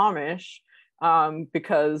raised Amish,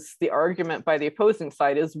 because the argument by the opposing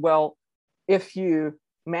side is, well, if you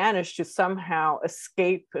manage to somehow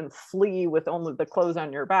escape and flee with only the clothes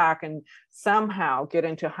on your back and somehow get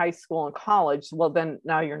into high school and college, well, then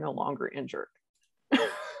now you're no longer injured.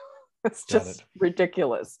 It's just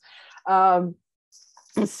ridiculous.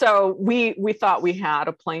 So we thought we had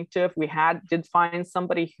a plaintiff. We did find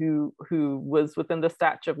somebody who was within the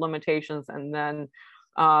statute of limitations, and then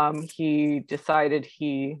he decided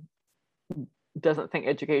he doesn't think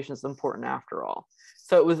education is important after all.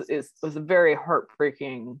 So it was a very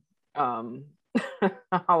heartbreaking how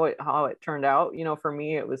it turned out. For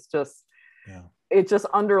me, it was just it just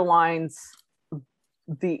underlines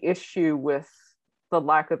the issue with the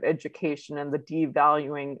lack of education and the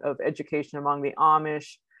devaluing of education among the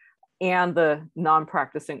Amish and the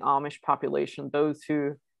non-practicing Amish population. Those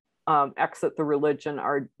who exit the religion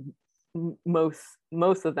are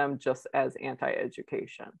most of them just as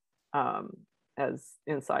anti-education as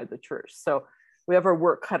inside the church. So we have our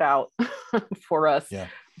work cut out for us. Yeah.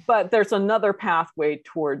 But there's another pathway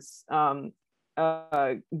towards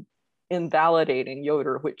invalidating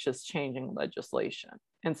Yoder, which is changing legislation.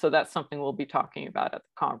 And so that's something we'll be talking about at the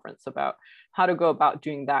conference, about how to go about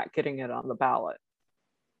doing that, getting it on the ballot.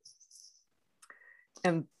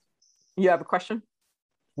 And you have a question?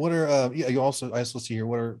 What are I also see here,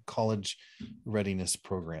 what are college readiness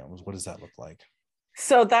programs? What does that look like?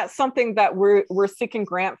 So that's something that we're seeking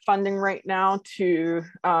grant funding right now to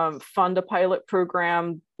fund a pilot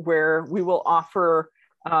program where we will offer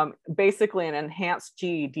basically an enhanced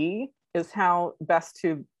GED is how best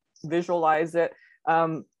to visualize it,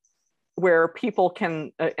 where people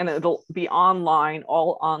can, and it'll be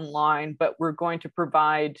all online, but we're going to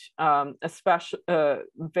provide a special,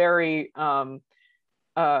 very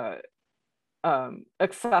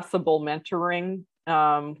accessible mentoring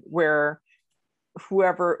where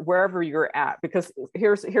wherever you're at, because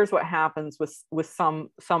here's what happens with some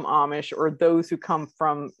Amish or those who come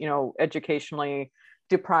from educationally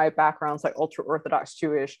deprived backgrounds like ultra-Orthodox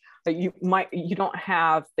Jewish, that you don't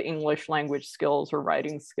have the English language skills or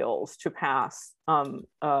writing skills to pass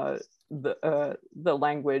the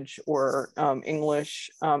language or English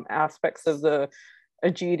aspects of the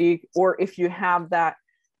GED, or if you have that,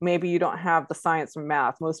 maybe you don't have the science and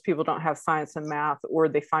math. Most people don't have science and math, or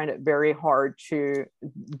they find it very hard to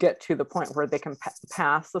get to the point where they can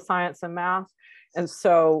pass the science and math. And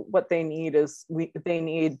so what they need is they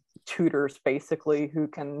need tutors basically who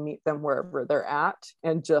can meet them wherever they're at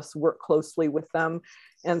and just work closely with them.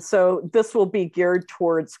 And so this will be geared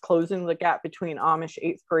towards closing the gap between Amish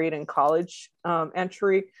 8th grade and college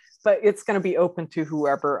entry, but it's going to be open to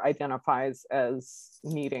whoever identifies as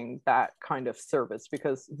needing that kind of service,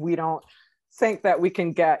 because we don't think that we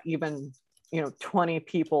can get even 20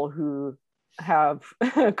 people who have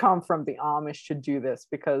come from the Amish to do this,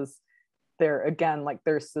 because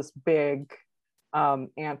there's this big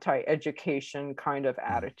anti-education kind of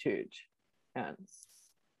attitude. And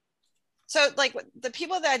so like the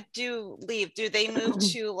people that do leave, do they move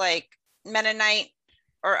to like Mennonite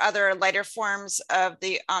or other lighter forms of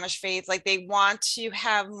the Amish faith? Like they want to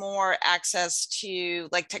have more access to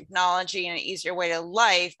like technology and an easier way to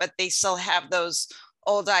life, but they still have those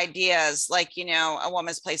old ideas, like a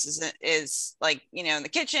woman's place is like in the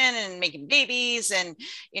kitchen and making babies, and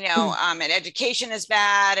and education is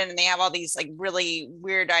bad, and they have all these like really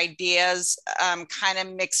weird ideas kind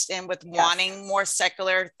of mixed in with wanting more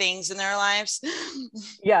secular things in their lives.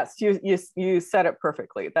 Yes, you said it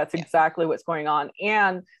perfectly. That's exactly what's going on.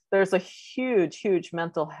 And there's a huge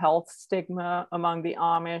mental health stigma among the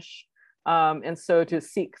Amish. And so to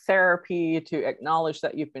seek therapy, to acknowledge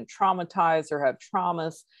that you've been traumatized or have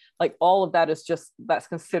traumas, like all of that is just, that's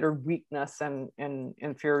considered weakness and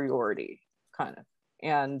inferiority kind of.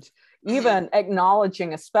 And even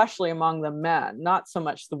acknowledging, especially among the men, not so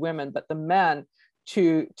much the women, but the men,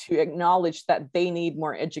 to acknowledge that they need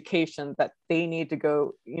more education, that they need to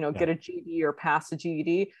go, get a GED or pass a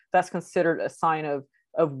GED, that's considered a sign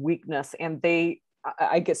of weakness. And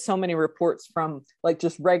I get so many reports from like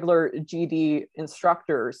just regular GED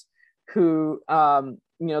instructors who, the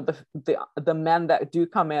men that do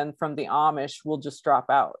come in from the Amish will just drop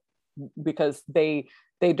out because they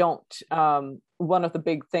don't, one of the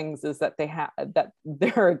big things is that that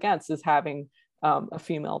they're against is having a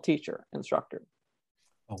female teacher instructor.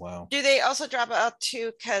 Oh, wow. Do they also drop out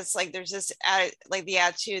too? Cause like, there's this, like the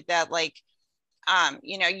attitude that like,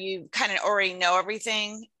 you kind of already know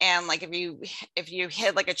everything. And like, if you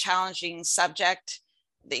hit like a challenging subject,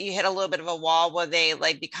 that you hit a little bit of a wall where they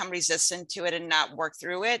like become resistant to it and not work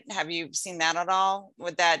through it. Have you seen that at all?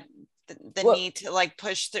 With that, the need to like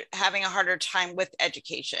push through, having a harder time with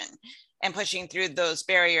education and pushing through those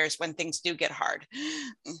barriers when things do get hard?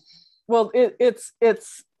 Well, it's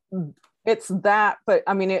that, but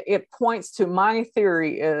I mean, it points to, my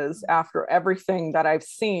theory is, after everything that I've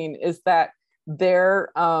seen, is that their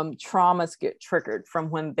traumas get triggered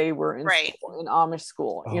from when they were in school, in Amish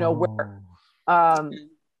school, where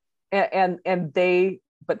and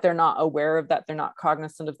but they're not aware of that, they're not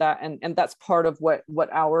cognizant of that, and that's part of what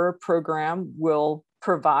our program will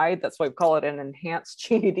provide. That's why we call it an enhanced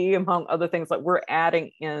GED, among other things. Like, we're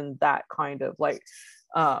adding in that kind of like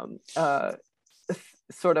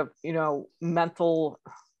sort of mental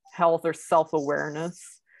health or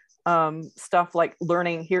self-awareness stuff, like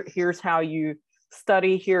learning here's how you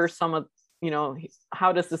study, here's some of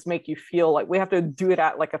how does this make you feel. Like, we have to do it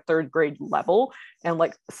at like a third grade level and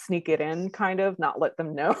like sneak it in, kind of, not let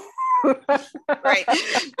them know. Right.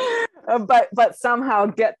 but somehow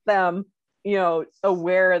get them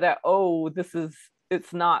aware that, oh,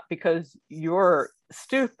 it's not because you're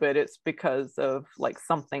stupid, it's because of like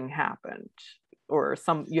something happened, or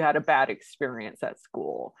you had a bad experience at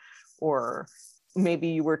school, or maybe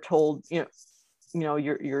you were told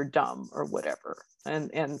you're dumb or whatever.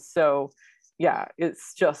 And so yeah,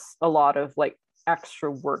 it's just a lot of like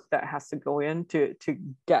extra work that has to go in to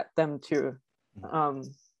get them to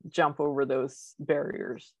jump over those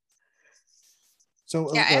barriers.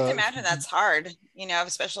 So yeah, I have to imagine that's hard,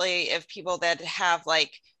 especially if people that have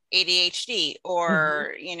like ADHD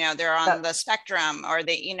or they're on the spectrum, or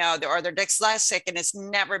they or they're dyslexic and it's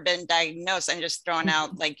never been diagnosed. I'm just throwing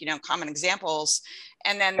out like common examples,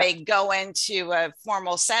 and then they go into a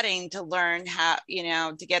formal setting to learn how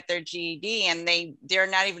to get their GED, and they're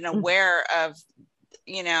not even aware of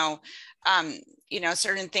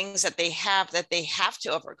certain things that they have to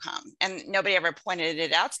overcome, and nobody ever pointed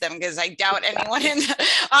it out to them, because I doubt anyone in the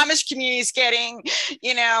Amish community is getting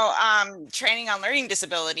training on learning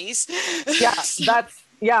disabilities.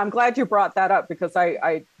 I'm glad you brought that up, because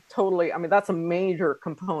I totally, I mean, that's a major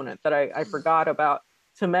component that I forgot about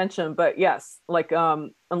to mention. But yes, like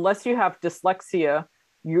unless you have dyslexia,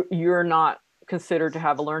 you're not considered to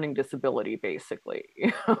have a learning disability, basically.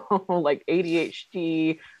 Like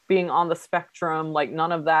ADHD, being on the spectrum, like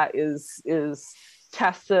none of that is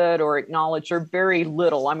tested or acknowledged, or very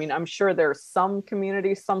little. I mean, I'm sure there's some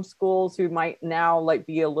communities, some schools who might now like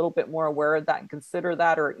be a little bit more aware of that and consider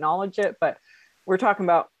that or acknowledge it, but we're talking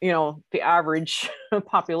about the average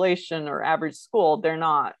population or average school, they're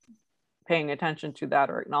not paying attention to that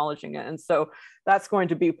or acknowledging it. And so that's going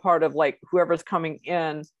to be part of like whoever's coming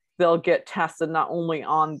in, they'll get tested not only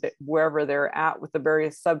on wherever they're at with the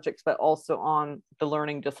various subjects, but also on the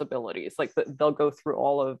learning disabilities. Like they'll go through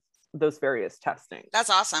all of those various testing. That's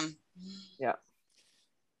awesome. Yeah.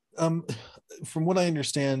 From what I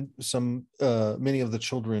understand, many of the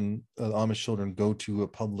children, Amish children, go to a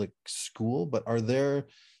public school, but are there,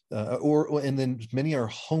 and then many are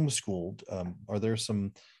homeschooled. Are there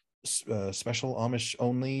some special Amish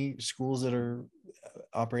only schools that are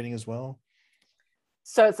operating as well?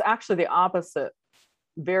 So it's actually the opposite.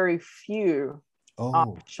 Very few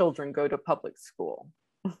children go to public school.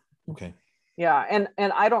 Okay. Yeah, and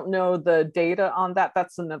I don't know the data on that.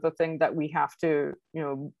 That's another thing that we have to,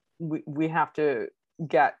 we have to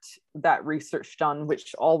get that research done,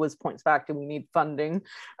 which always points back to we need funding.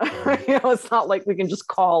 It's not like we can just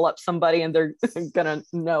call up somebody and they're gonna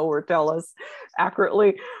know or tell us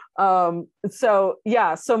accurately. So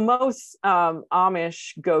most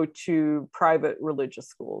Amish go to private religious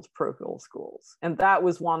schools, parochial schools, and that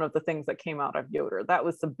was one of the things that came out of Yoder. That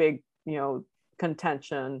was the big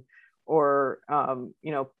contention, or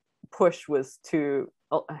push was to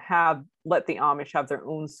let the Amish have their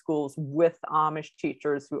own schools with Amish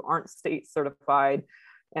teachers who aren't state certified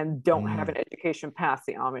and don't have an education past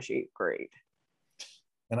the Amish 8th grade.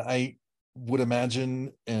 And I would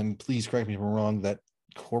imagine, and please correct me if I'm wrong, that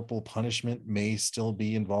corporal punishment may still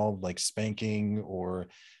be involved, like spanking or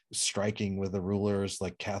striking with the rulers,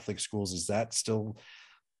 like Catholic schools. Is that still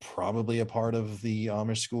probably a part of the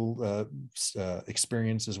Amish school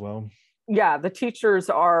experience as well? Yeah, the teachers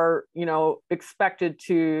are, expected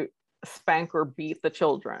to spank or beat the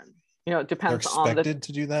children. It depends on They're expected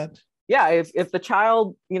to do that. Yeah, if the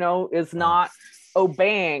child, is not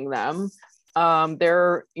obeying them,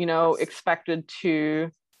 they're, expected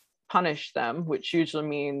to punish them, which usually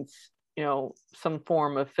means, some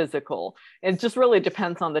form of physical. It just really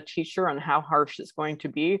depends on the teacher and how harsh it's going to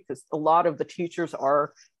be, because a lot of the teachers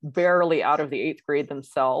are barely out of the 8th grade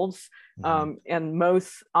themselves. And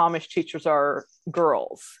most Amish teachers are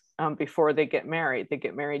girls before they get married. They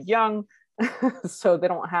get married young, so they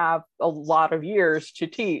don't have a lot of years to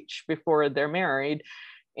teach before they're married.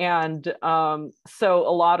 And so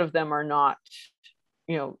a lot of them are not,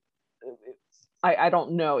 I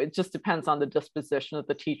don't know. It just depends on the disposition of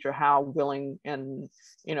the teacher, how willing and,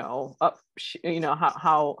 how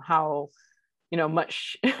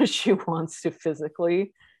much she wants to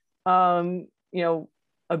physically, abuse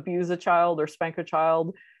a child or spank a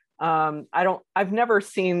child. I've never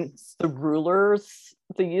seen the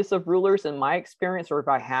use of rulers in my experience, or if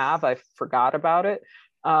I have, I forgot about it.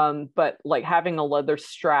 But like having a leather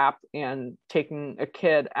strap and taking a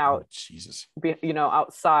kid out,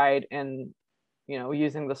 outside and,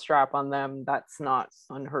 using the strap on them, that's not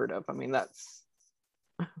unheard of. I mean, that's,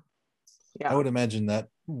 yeah. I would imagine that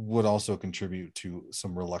would also contribute to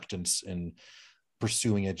some reluctance in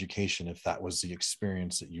pursuing education if that was the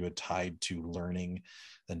experience that you had tied to learning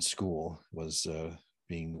in school, was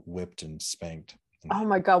being whipped and spanked. Oh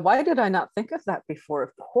my God, why did I not think of that before?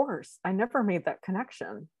 Of course, I never made that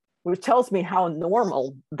connection, which tells me how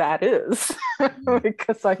normal that is.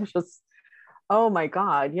 Because I'm just, oh my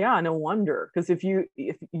God, yeah, no wonder. Because if you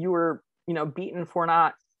were, beaten for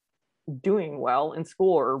not doing well in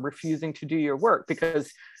school or refusing to do your work because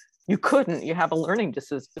you have a learning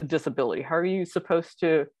disability, how are you supposed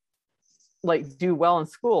to do well in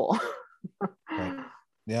school? Right.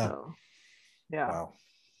 Yeah. So, yeah. Wow.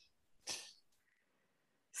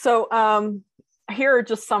 So here are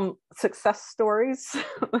just some success stories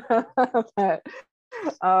that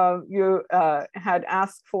you had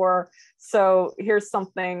asked for. So here's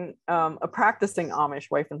something, a practicing Amish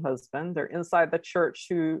wife and husband. They're inside the church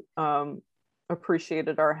who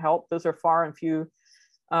appreciated our help. Those are far and few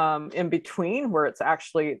in between, where it's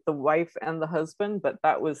actually the wife and the husband, but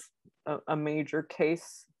that was a major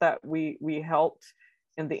case that we helped.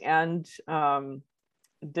 In the end,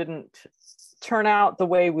 didn't turn out the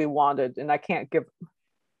way we wanted, and I can't give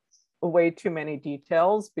away too many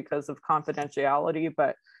details because of confidentiality,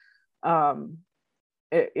 but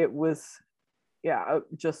it was,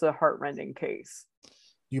 just a heartrending case.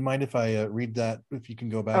 Do you mind if I read that? If you can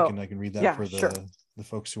go back and I can read that for the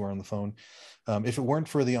folks who are on the phone. If it weren't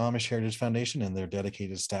for the Amish Heritage Foundation and their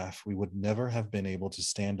dedicated staff, we would never have been able to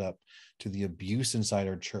stand up to the abuse inside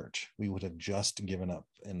our church. We would have just given up.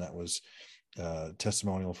 And that was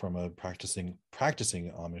testimonial from a practicing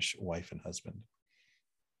Amish wife and husband.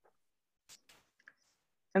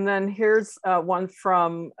 And then here's one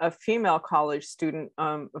from a female college student.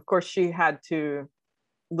 Of course, she had to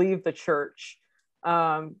leave the church.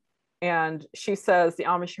 And she says, the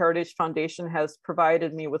Amish Heritage Foundation has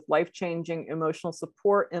provided me with life-changing emotional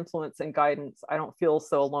support, influence, and guidance. I don't feel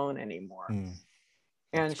so alone anymore.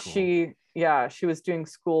 And cool. She was doing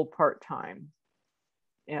school part-time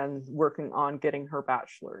and working on getting her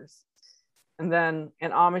bachelor's. And then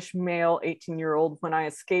an Amish male 18-year-old, when I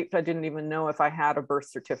escaped, I didn't even know if I had a birth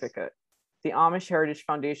certificate. The Amish Heritage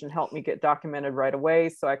Foundation helped me get documented right away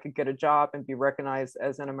so I could get a job and be recognized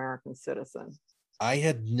as an American citizen. I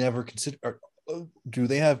had never considered, do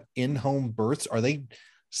they have in-home births? Are they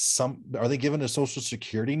given a social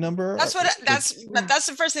security number? That's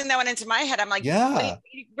the first thing that went into my head. I'm like, yeah,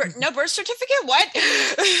 no birth certificate? What?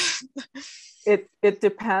 It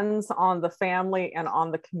depends on the family and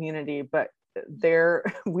on the community, but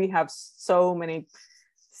we have so many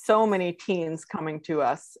teens coming to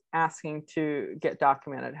us asking to get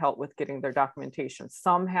documented, help with getting their documentation.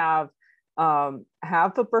 Some have a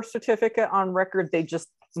birth certificate on record. They just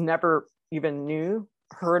never even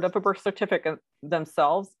heard of a birth certificate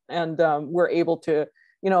themselves. And we're able to,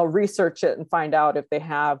 research it and find out if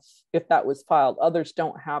that was filed. Others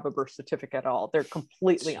don't have a birth certificate at all. They're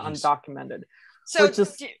completely undocumented. So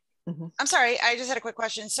I'm sorry, I just had a quick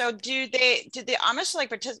question. So did the Amish like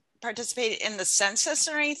participate in the census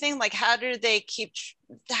or anything? Like how does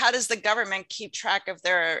the government keep track of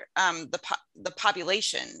their the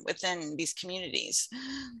population within these communities?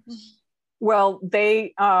 Well,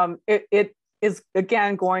 it is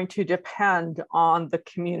again going to depend on the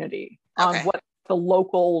community, on what the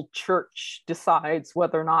local church decides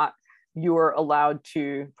whether or not you are allowed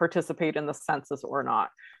to participate in the census or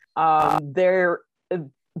not.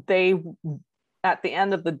 They at the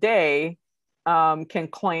end of the day can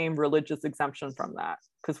claim religious exemption from that,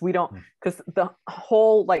 because the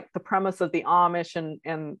whole, like, the premise of the Amish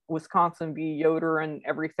and Wisconsin v. Yoder and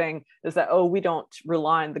everything is that, oh, we don't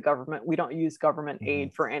rely on the government, we don't use government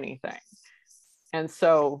aid for anything. And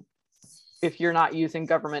so if you're not using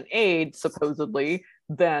government aid, supposedly,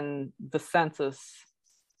 then the census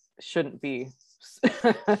shouldn't be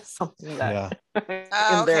something that okay,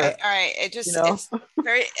 all right. It just, it's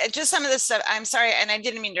just some of this stuff. I'm sorry, and I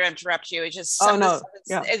didn't mean to interrupt you. It's just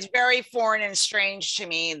it's very foreign and strange to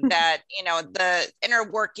me that, you know, the inner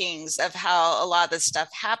workings of how a lot of this stuff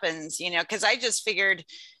happens, you know, because I just figured,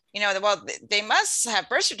 you know, well, they must have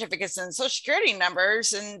birth certificates and social security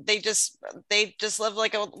numbers, and they just live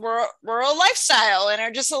like a rural lifestyle and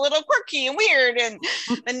are just a little quirky and weird. And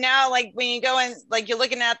now, like, when you go and, like, you're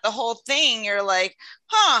looking at the whole thing, you're like,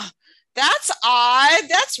 huh, that's odd.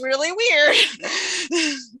 That's really weird.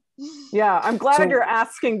 Yeah, I'm glad you're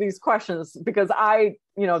asking these questions, because I,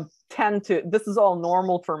 you know, this is all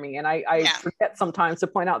normal for me. And I forget sometimes to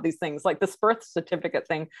point out these things, like this birth certificate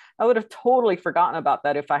thing. I would have totally forgotten about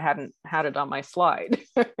that if I hadn't had it on my slide.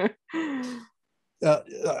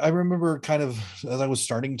 I remember kind of, as I was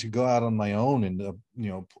starting to go out on my own and, you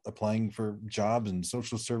know, applying for jobs and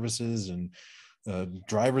social services and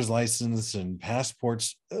driver's license and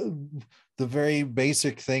passports, the very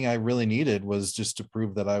basic thing I really needed was just to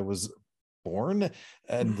prove that I was born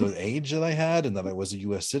and the age that I had, and that I was a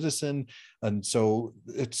US citizen. And so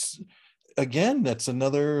that's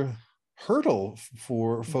another hurdle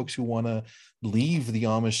for folks who want to leave the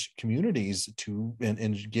Amish communities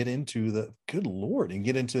and get into the good Lord and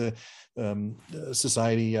get into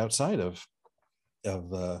society outside of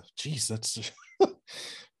that's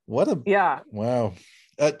what a wow.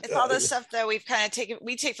 It's all this stuff that we've kind of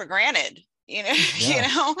take for granted, you know. You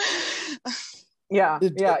know.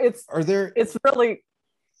 It's really,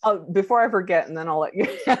 before I forget, and then I'll let you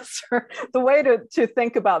answer. The way to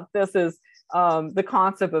think about this is the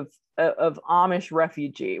concept of Amish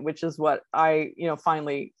refugee, which is what I, you know,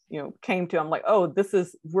 finally, you know, came to. I'm like, oh, that's a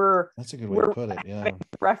good way to put it. Yeah,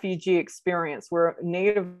 refugee experience. We're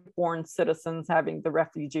native born citizens having the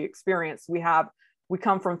refugee experience. We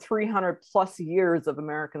come from 300 plus years of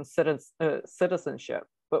American citizenship,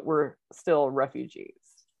 but we're still refugees,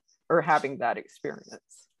 or having that experience.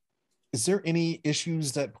 Is there any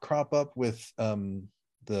issues that crop up with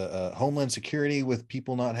the Homeland Security with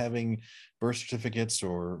people not having birth certificates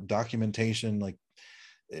or documentation? Like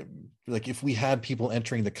if we had people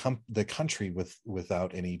entering the country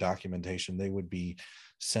without any documentation, they would be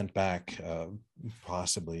sent back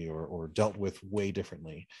possibly or dealt with way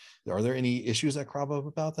differently. Are there any issues that crop up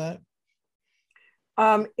about that?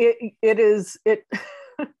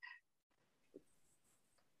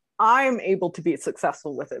 I'm able to be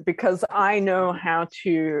successful with it because I know how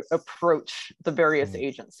to approach the various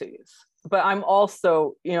agencies. But I'm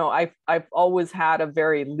also, you know, I've always had a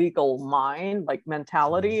very legal mind, like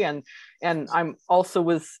mentality, and I'm also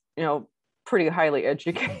was, you know, pretty highly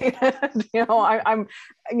educated. You know, I'm,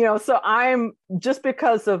 you know, so I'm, just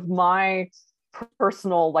because of my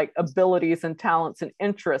personal like abilities and talents and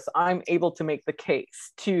interests, I'm able to make the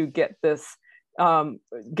case to get this.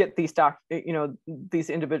 Get these these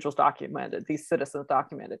individuals documented, these citizens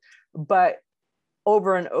documented. But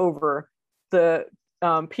over and over, the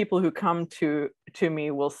people who come to me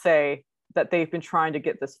will say that they've been trying to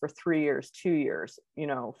get this for 3 years, 2 years, you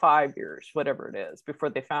know, 5 years, whatever it is, before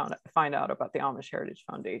they find out about the Amish Heritage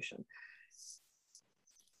Foundation.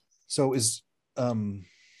 So is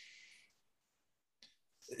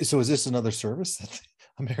this another service that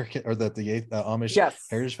American, or that the Amish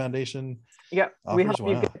Heritage Foundation? Yeah, we help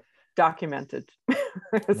you get documented.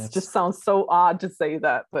 It just sounds so odd to say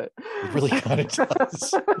that, but it really kind of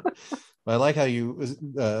does. I like how you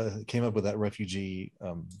came up with that refugee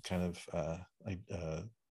kind of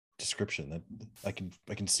description. That I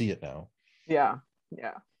can see it now. Yeah.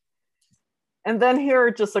 And then here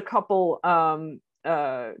are just a couple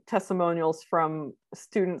testimonials from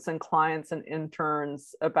students and clients and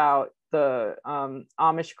interns about the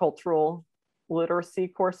Amish cultural literacy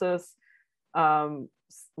courses.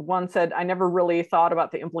 one said, I never really thought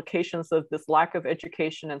about the implications of this lack of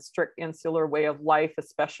education and strict insular way of life,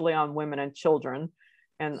 especially on women and children.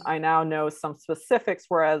 And I now know some specifics,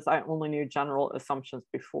 whereas I only knew general assumptions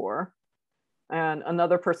before. And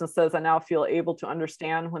another person says, I now feel able to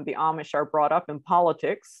understand when the Amish are brought up in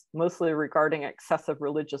politics, mostly regarding excessive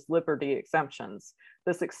religious liberty exemptions.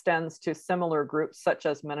 This extends to similar groups such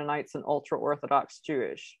as Mennonites and ultra-Orthodox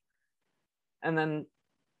Jewish. And then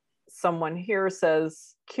someone here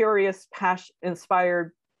says, curious,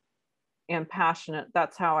 inspired, and passionate.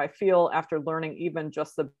 That's how I feel after learning even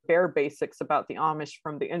just the bare basics about the Amish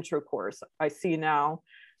from the intro course. I see now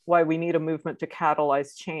why we need a movement to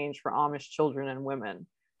catalyze change for Amish children and women.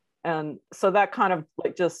 And so that kind of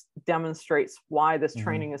like just demonstrates why this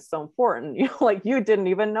training is so important. You know, like you didn't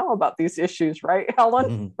even know about these issues, right,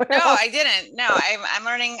 Helen? No, I didn't. No, I'm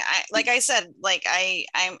learning. Like I said, like I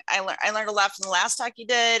learned a lot from the last talk you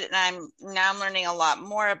did, and I'm learning a lot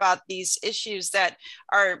more about these issues that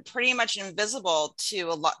are pretty much invisible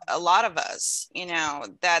to a lot of us. You know,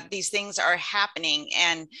 that these things are happening,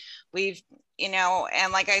 and we've, you know,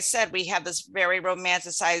 and like I said, we have this very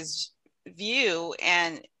romanticized view,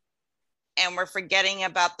 and we're forgetting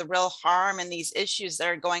about the real harm and these issues that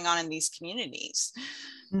are going on in these communities.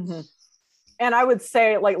 Mm-hmm. And I would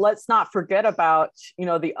say, like, let's not forget about, you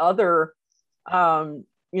know, the other, you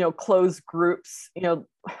know, closed groups, you know,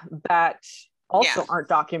 that also aren't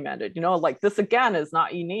documented. You know, like this again is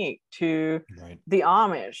not unique to the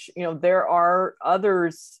Amish. You know, there are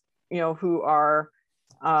others, you know, who are,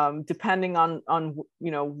 depending on,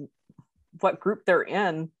 you know, what group they're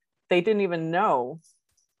in, they didn't even know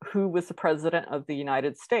who was the president of the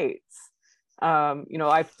United States. You know,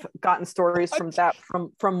 I've gotten stories from that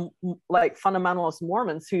from like fundamentalist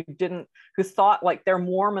Mormons who thought like their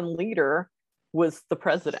Mormon leader was the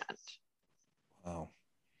president. Wow.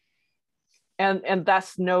 And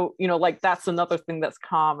that's no, you know, like that's another thing that's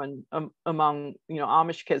common among, you know,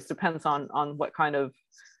 Amish kids. Depends on what kind of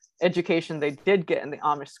education they did get in the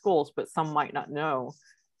Amish schools, but some might not know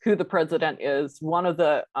who the president is. One of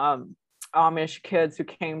the Amish kids who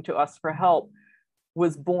came to us for help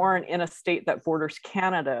was born in a state that borders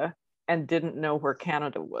Canada and didn't know where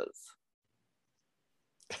Canada was.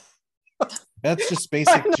 That's just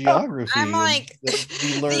basic geography. I'm like,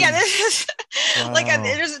 yeah, this is wow. Like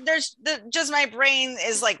there's just my brain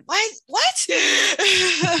is like, what?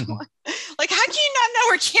 Like, how can you not know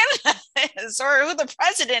where Canada is or who the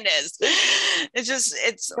president is? It's just,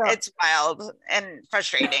 it's wild and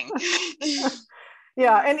frustrating.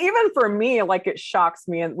 Yeah, and even for me, like it shocks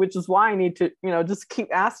me, and which is why I need to, you know, just keep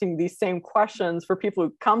asking these same questions for people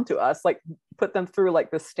who come to us, like put them through like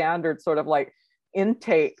the standard sort of like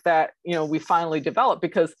intake that, you know, we finally developed,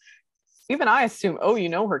 because even I assume, oh, you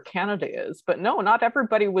know where Canada is, but no, not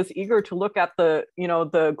everybody was eager to look at the, you know,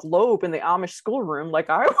 the globe in the Amish schoolroom like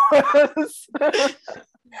I was. I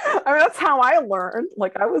mean, that's how I learned.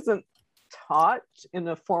 Like I wasn't taught in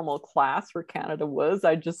a formal class where Canada was.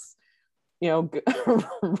 I just, you know,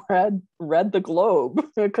 read the globe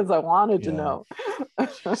because I wanted to know.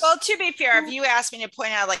 Well, to be fair, if you asked me to point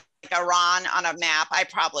out like Iran on a map, I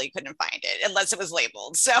probably couldn't find it unless it was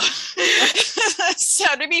labeled. So,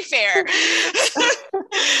 so to be fair.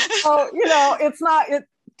 Oh, you know, it's not,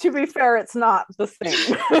 to be fair, it's not the same.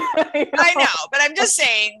 You know? I know, but I'm just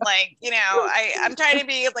saying, like, you know, I'm trying to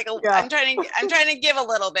be like, I'm trying to give a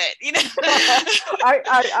little bit, you know.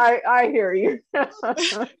 I hear you.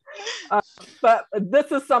 But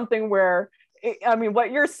this is something where, I mean,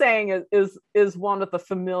 what you're saying is one of the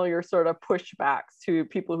familiar sort of pushbacks to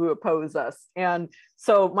people who oppose us. And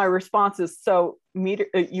so my response is, so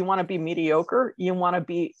you want to be mediocre? You want to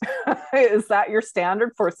be, is that your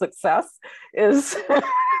standard for success? Is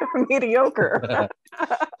mediocre?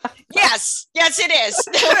 Yes, it is.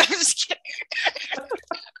 I'm just kidding.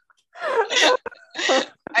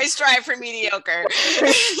 I strive for mediocre.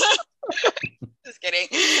 Just kidding.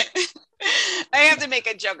 I have to make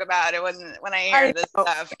a joke about it when I hear this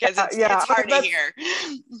stuff, because it's hard to hear.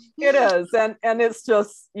 It is, and it's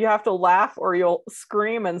just, you have to laugh or you'll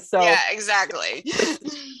scream, and so yeah, exactly.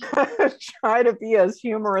 try to be as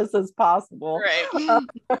humorous as possible. Right.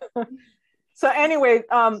 So anyway,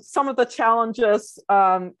 some of the challenges,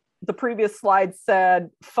 the previous slide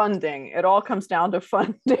said funding. It all comes down to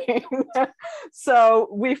funding. So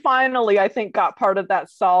we finally, I think, got part of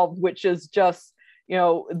that solved, which is just, you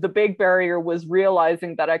know, the big barrier was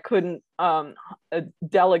realizing that I couldn't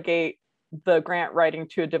delegate the grant writing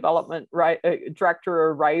to a development director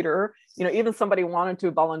or writer. You know, even somebody wanted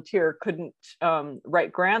to volunteer couldn't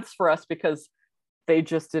write grants for us because they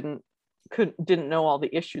just didn't know all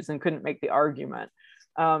the issues and couldn't make the argument.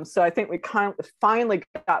 So I think we kind of finally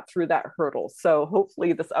got through that hurdle. So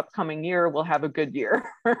hopefully this upcoming year we'll have a good year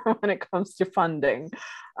when it comes to funding.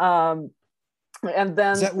 And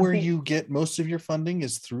then is that where you get most of your funding,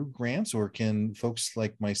 is through grants, or can folks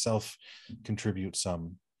like myself contribute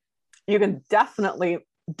some? You can definitely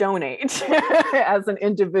donate as an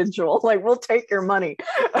individual. Like, we'll take your money.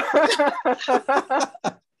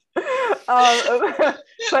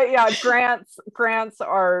 But yeah, grants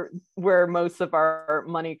are where most of our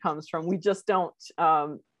money comes from. We just don't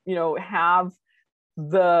have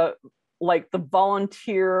the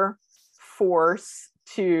volunteer force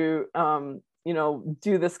to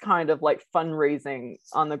do this kind of like fundraising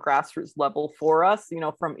on the grassroots level for us,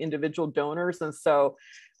 from individual donors. And so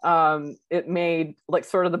it made like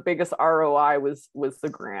sort of the biggest ROI was the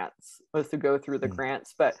grants, was to go through the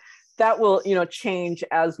grants. But that will change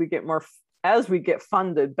as we get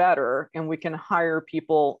funded better, and we can hire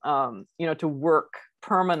people to work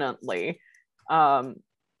permanently.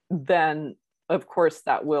 Then of course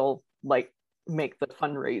that will like make the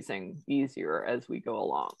fundraising easier as we go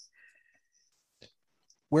along.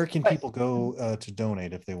 Where can people go to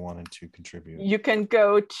donate if they wanted to contribute? You can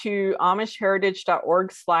go to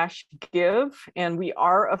amishheritage.org/give, and we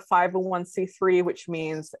are a 501c3, which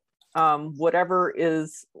means whatever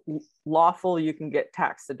is lawful, you can get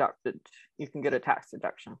tax deducted. You can get a tax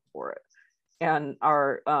deduction for it. And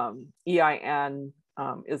our EIN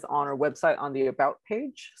is on our website on the About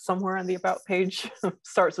page, somewhere on the About page.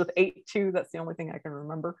 Starts with 82. That's the only thing I can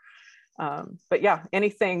remember. But yeah,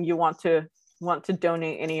 anything you want to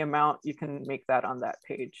donate, any amount, you can make that on that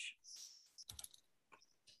page.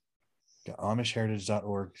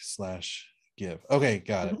 amishheritage.org/give. Okay,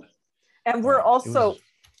 got it. And we're also,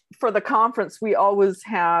 for the conference, we always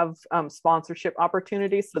have sponsorship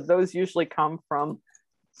opportunities. So those usually come from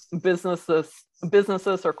businesses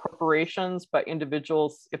or corporations, but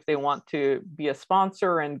individuals, if they want to be a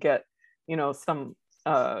sponsor and get, some,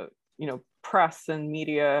 press and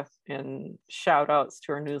media and shout outs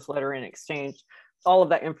to our newsletter in exchange, all of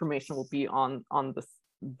that information will be on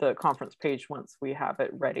the conference page once we have it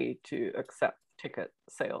ready to accept ticket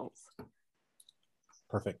sales.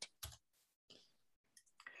 Perfect.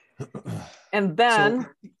 And then,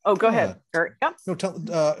 go ahead, Eric. Yep. No,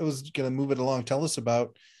 I was going to move it along. Tell us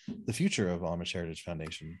about the future of Amish Heritage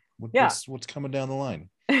Foundation. What's coming down the line?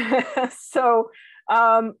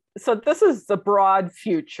 So this is the broad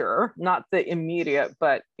future, not the immediate,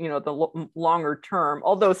 but the longer term,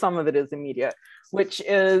 although some of it is immediate, which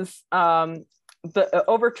is the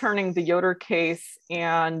overturning the Yoder case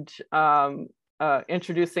and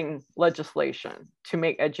introducing legislation to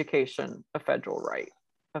make education a federal right,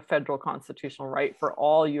 a federal constitutional right for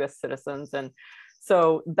all U.S. citizens. And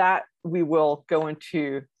so that we will go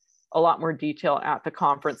into a lot more detail at the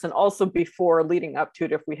conference, and also before, leading up to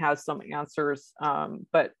it, if we have some answers.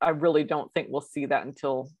 But I really don't think we'll see that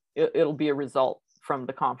until it'll be a result from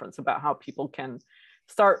the conference about how people can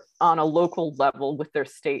start on a local level with their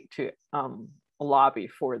state to lobby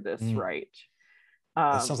for this right.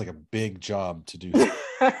 That sounds like a big job to do.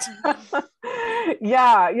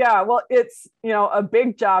 Yeah. Well, it's, a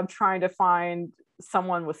big job trying to find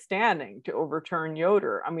someone with standing to overturn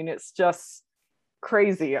Yoder. I mean, it's just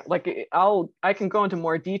crazy. Like I can go into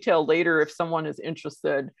more detail later if someone is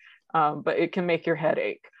interested, but it can make your head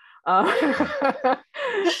ache.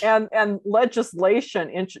 And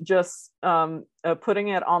legislation, just putting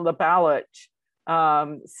it on the ballot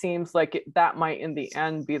seems like that might in the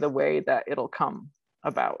end be the way that it'll come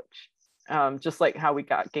about. Just like how we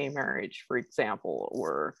got gay marriage, for example,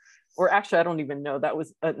 or actually, I don't even know, that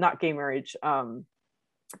was not gay marriage,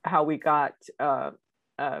 how we got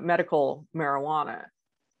medical marijuana,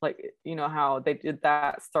 like, how they did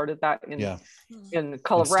that, started that in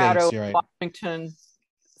Colorado, in States, Washington.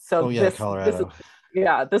 So Colorado.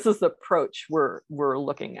 This is the approach we're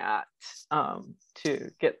looking at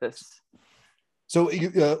to get this. So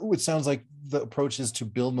it sounds like the approach is to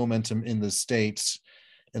build momentum in the states,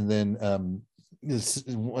 and then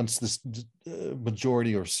once this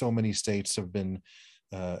majority or so many states have been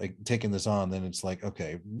taking this on, then it's like,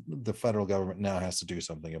 okay, the federal government now has to do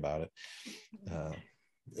something about it.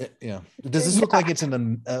 Does this look like it's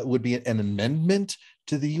would be an amendment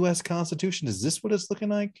to the U.S. Constitution? Is this what it's looking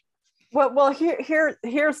like? Well,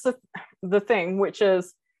 here's the thing, which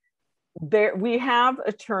is we have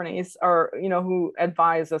attorneys who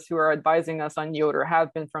advise us, who are advising us on Yoder,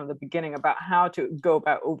 have been from the beginning about how to go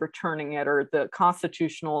about overturning it, or the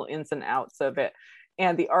constitutional ins and outs of it.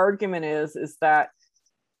 And the argument is that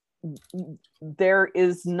there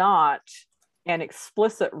is not an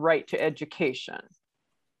explicit right to education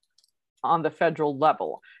on the federal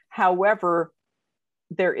level. However,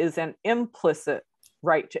 there is an implicit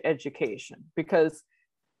right to education, because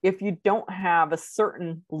if you don't have a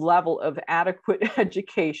certain level of adequate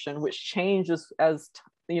education, which changes as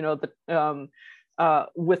with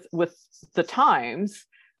the times,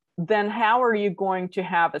 then how are you going to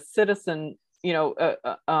have a citizen,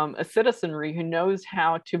 a citizenry who knows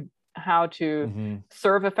how to Mm-hmm.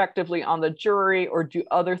 serve effectively on the jury or do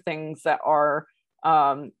other things that are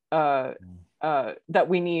that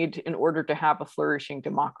we need in order to have a flourishing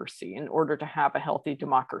democracy, in order to have a healthy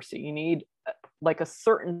democracy? You need like a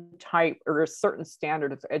certain type or a certain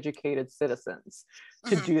standard of educated citizens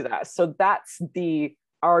to do that. So that's the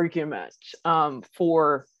argument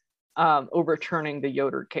for overturning the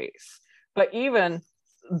Yoder case. But even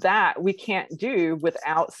that we can't do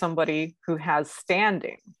without somebody who has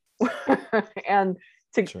standing. And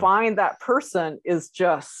to find that person is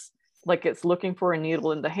just like it's looking for a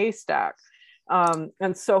needle in the haystack.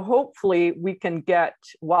 And so hopefully we can get,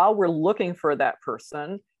 while we're looking for that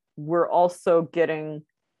person, we're also getting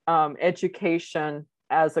education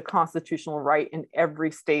as a constitutional right in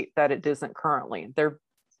every state that it isn't currently. They're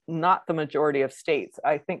not the majority of states.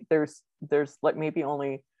 I think there's like maybe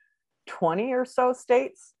only 20 or so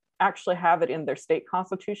states actually have it in their state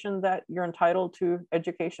constitution that you're entitled to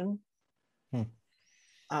education.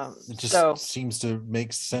 It just seems to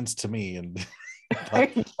make sense to me, and our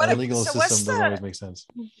legal system doesn't always make sense.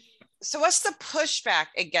 So what's the pushback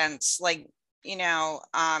against, like,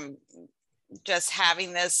 just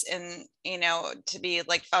having this in, to be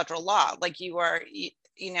like federal law, like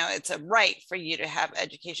it's a right for you to have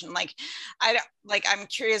education. Like, I'm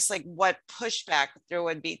curious, like what pushback there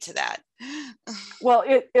would be to that. Well,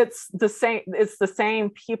 it's the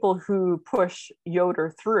same people who push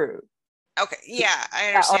Yoder through. Okay. Yeah, I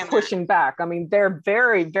understand. Are pushing back. I mean, they're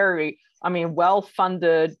very, very,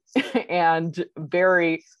 well-funded and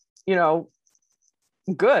very,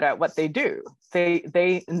 good at what they do.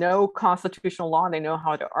 They know constitutional law and they know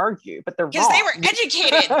how to argue, but they're wrong. Because they were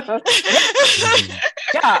educated.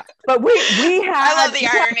 Yeah, but we had. I love the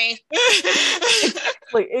irony.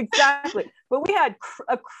 Exactly. But we had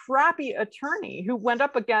a crappy attorney who went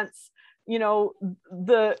up against, the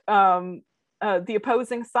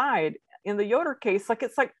opposing side in the Yoder case. Like,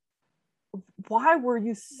 it's like, why were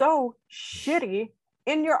you so shitty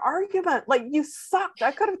in your argument? Like, you sucked.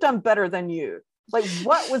 I could have done better than you. Like,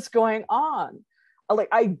 what was going on? Like,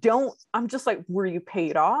 I'm just like, were you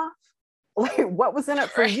paid off? Like, what was in it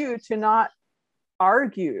for you to not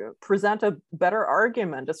argue, present a better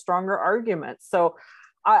argument, a stronger argument? So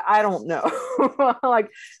I don't know.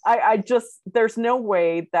 Like, I just, there's no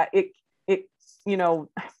way that it,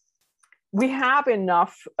 we have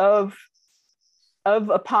enough of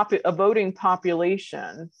a voting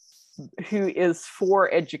population who is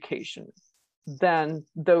for education than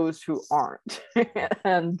those who aren't.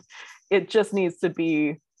 And it just needs to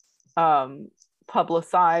be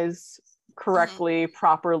publicized correctly,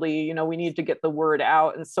 properly. We need to get the word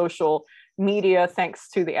out. And social media,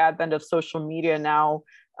 thanks to the advent of social media now,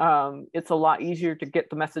 it's a lot easier to get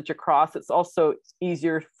the message across. It's also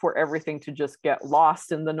easier for everything to just get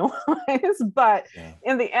lost in the noise. But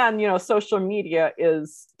in the end, social media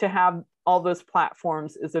is, to have all those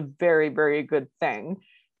platforms is a very, very good thing.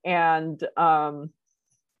 And I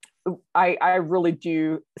really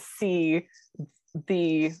do see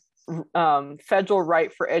the federal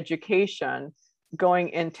right for education going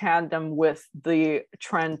in tandem with the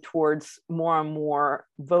trend towards more and more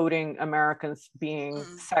voting Americans being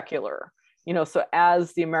secular. So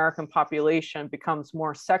as the American population becomes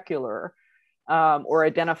more secular, or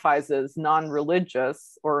identifies as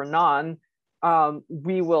non-religious or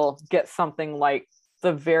we will get something like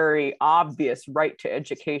the very obvious right to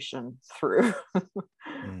education through.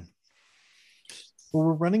 Well,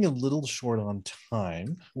 we're running a little short on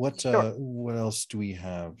time. What else do we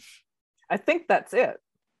have? I think that's it.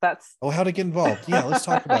 How to get involved. Yeah, let's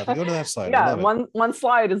talk about it. Go to that slide. Yeah, one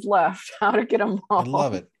slide is left. How to get involved. I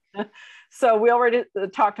love it. So we already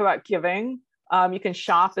talked about giving. You can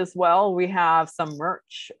shop as well. We have some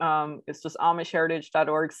merch. It's just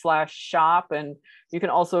amishheritage.org/shop. And you can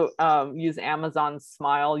also use Amazon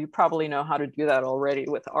Smile. You probably know how to do that already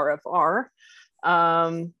with RFR.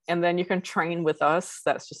 And then you can train with us.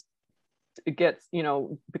 That's just,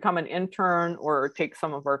 become an intern or take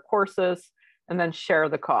some of our courses, and then share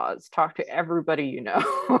the cause. Talk to everybody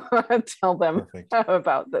tell them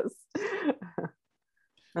about this.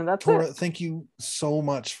 And that's Tora, it. Thank you so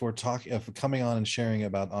much for coming on and sharing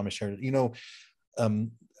about Amish heritage.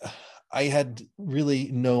 I had really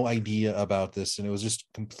no idea about this, and it was just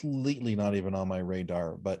completely not even on my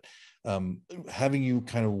radar. But having you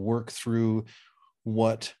kind of work through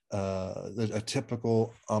what a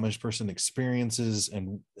typical Amish person experiences,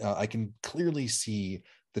 and I can clearly see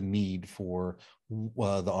the need for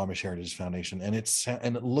the Amish Heritage Foundation, and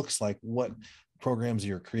it looks like what programs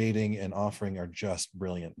you're creating and offering are just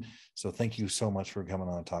brilliant. So thank you so much for coming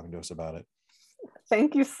on and talking to us about it.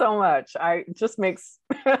 Thank you so much. It just makes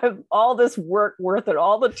all this work worth it,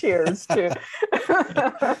 all the tears to hear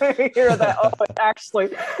that. Oh, it actually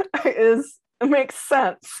it makes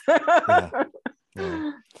sense. Yeah.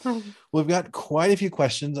 Yeah. We've got quite a few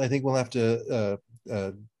questions. I think we'll have to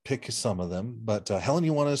pick some of them, but Helen,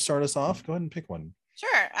 you want to start us off? Go ahead and pick one.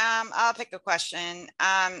 Sure. I'll pick a question.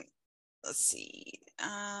 Let's see.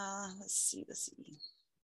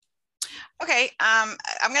 Okay. I'm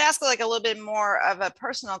going to ask like a little bit more of a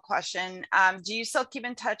personal question. Do you still keep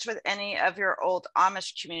in touch with any of your old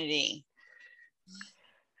Amish community?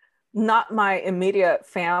 Not my immediate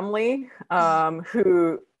family,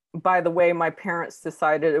 who, by the way, my parents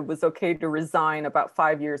decided it was okay to resign about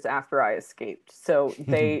 5 years after I escaped. So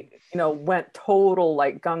they, went total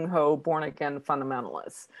like gung-ho, born-again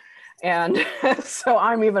fundamentalists. And so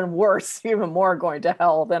I'm even worse, even more going to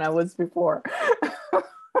hell than I was before.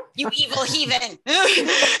 You evil heathen.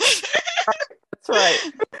 That's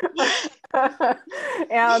right.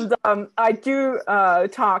 And I do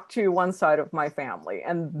talk to one side of my family,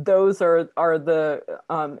 and those are the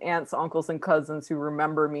aunts, uncles, and cousins who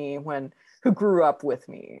remember me who grew up with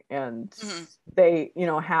me, and they,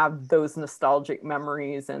 have those nostalgic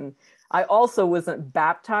memories. And I also wasn't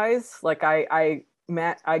baptized. Like I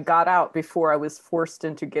got out before I was forced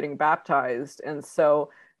into getting baptized, and so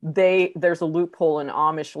there's a loophole in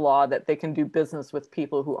Amish law that they can do business with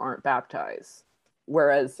people who aren't baptized.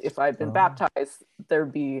 Whereas if I'd been baptized,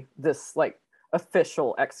 there'd be this like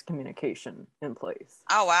official excommunication in place.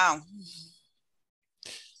 Oh, wow.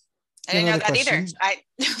 I didn't know that either. I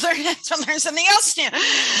learned something else new.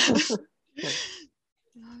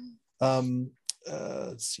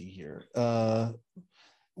 Let's see here.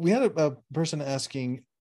 We had a person asking,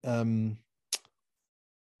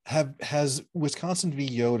 has Wisconsin v.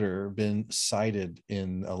 Yoder been cited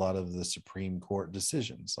in a lot of the Supreme Court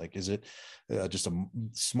decisions? Like, is it just a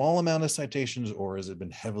small amount of citations, or has it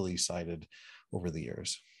been heavily cited over the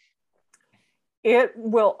years? It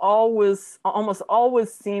will almost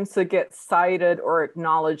always seems to get cited or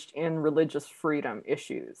acknowledged in religious freedom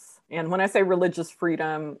issues. And when I say religious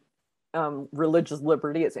freedom, religious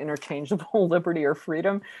liberty, it's interchangeable, liberty or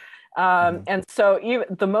freedom. And so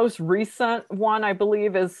even the most recent one, I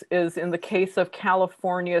believe, is in the case of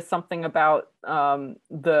California, something about a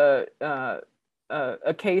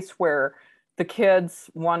case where the kids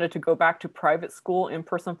wanted to go back to private school,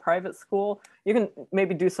 in-person private school. You can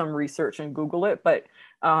maybe do some research and Google it, but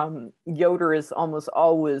Yoder is almost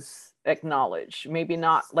always acknowledged, maybe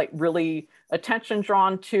not like really attention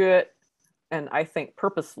drawn to it. And I think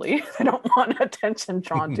purposely, I don't want attention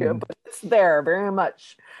drawn to it, but it's there very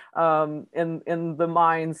much in the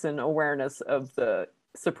minds and awareness of the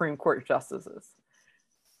Supreme Court justices.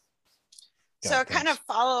 So kind of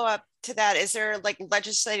follow up to that, is there like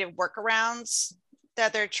legislative workarounds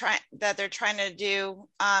that they're trying to do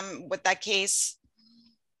with that case?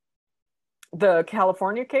 The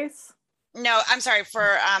California case? No, I'm sorry,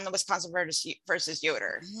 for the Wisconsin versus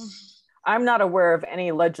Yoder. I'm not aware of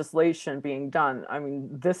any legislation being done. I mean,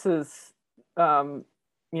 this is,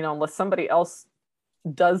 unless somebody else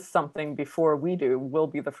does something before we do, we'll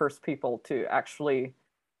be the first people to actually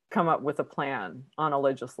come up with a plan on a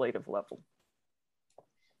legislative level.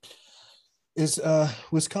 Is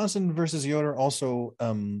Wisconsin versus Yoder also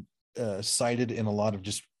cited in a lot of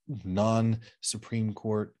just non-Supreme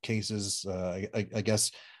Court cases? I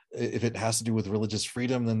guess if it has to do with religious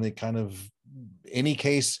freedom, then they kind of, any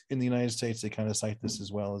case in the United States, they kind of cite this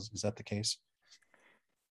as well. Is that the case?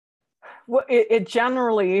 Well, it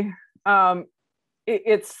generally,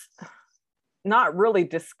 it's not really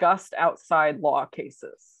discussed outside law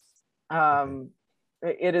cases.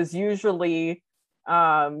 It is usually,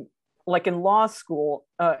 like in law school,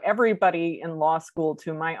 everybody in law school,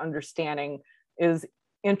 to my understanding, is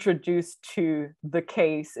introduced to the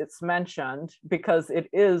case it's mentioned because it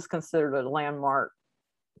is considered a landmark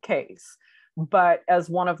case. But as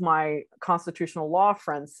one of my constitutional law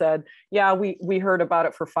friends said, yeah, we heard about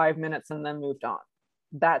it for 5 minutes and then moved on.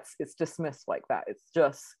 It's dismissed like that. It's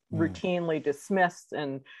just routinely dismissed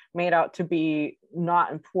and made out to be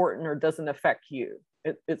not important or doesn't affect you.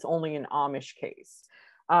 It's only an Amish case.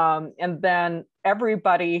 And then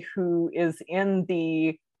everybody who is in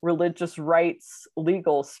the religious rights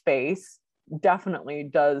legal space definitely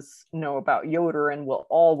does know about Yoder and will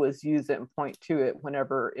always use it and point to it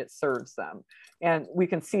whenever it serves them. And we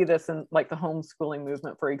can see this in like the homeschooling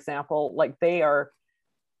movement, for example. Like they are,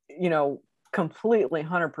 you know, completely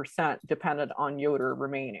 100% dependent on Yoder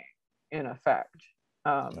remaining in effect,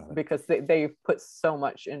 because they've put so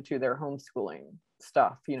much into their homeschooling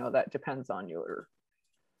stuff, you know, that depends on Yoder.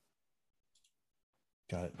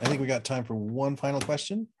 Got it. I think we got time for one final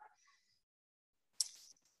question.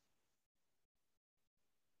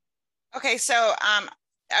 Okay, so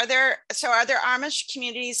are there Amish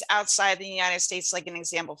communities outside the United States, like an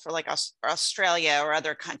example for like Australia or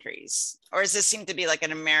other countries, or does this seem to be like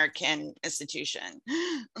an American institution?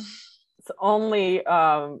 It's only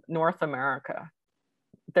North America.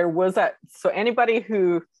 There was that. So anybody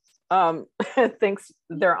who thinks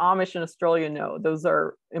they're Amish in Australia, no, those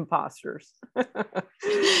are imposters. They're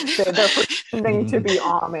pretending to be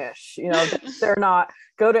Amish. You know, they're not.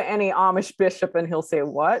 Go to any Amish bishop and he'll say,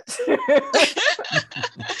 "What?"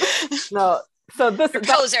 No. So this is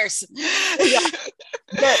posers. Yeah.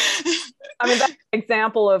 I mean, that's an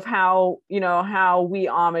example of how, you know, how we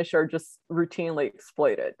Amish are just routinely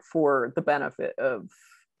exploited for the benefit of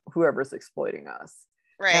whoever's exploiting us.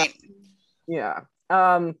 Right. Yeah.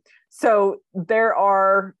 So there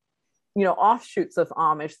are, you know, offshoots of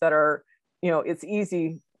Amish that are, you know, it's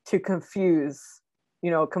easy to confuse, you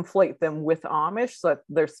know, conflate them with Amish. So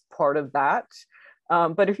there's part of that.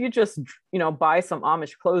 But if you just, you know, buy some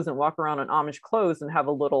Amish clothes and walk around in Amish clothes and have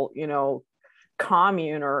a little, you know,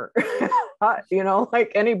 commune or, you know,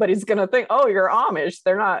 like anybody's going to think, oh, you're Amish.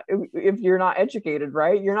 They're not, if you're not educated,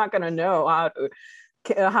 right? You're not going to know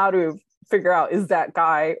how to figure out, is that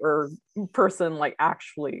guy or person like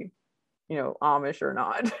actually, you know, Amish or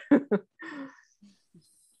not.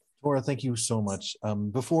 Tora, thank you so much.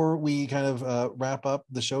 Before we kind of wrap up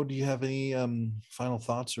the show, do you have any final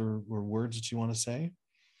thoughts or words that you want to say?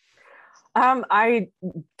 I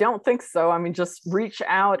don't think so. I mean, just reach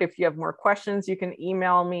out if you have more questions. You can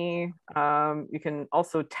email me. You can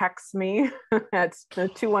also text me at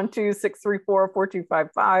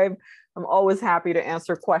 212-634-4255. I'm always happy to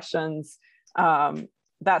answer questions.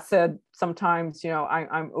 That said, sometimes, you know,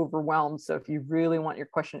 I'm overwhelmed. So if you really want your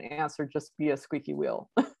question answered, just be a squeaky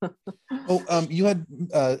wheel. You had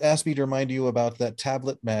asked me to remind you about that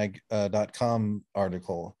tabletmag.com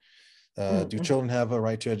article. Do children have a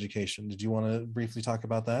right to education? Did you want to briefly talk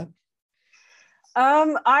about that?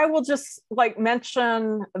 I will just like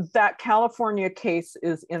mention that California case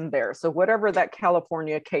is in there. So whatever that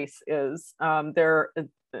California case is,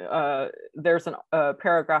 there's a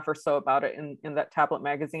paragraph or so about it in that Tablet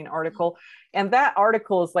Magazine article. And that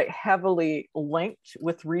article is like heavily linked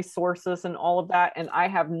with resources and all of that. And I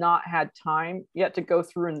have not had time yet to go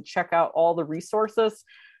through and check out all the resources.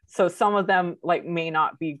 So some of them like may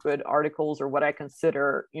not be good articles or what I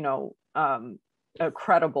consider, you know,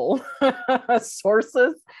 credible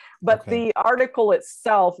sources, but the article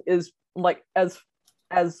itself is like as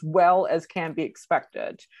well as can be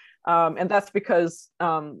expected. And that's because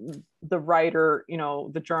the writer, you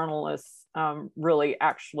know, the journalist really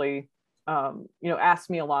actually, you know, asked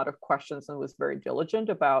me a lot of questions and was very diligent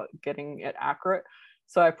about getting it accurate.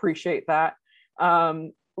 So I appreciate that.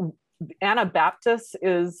 Anabaptist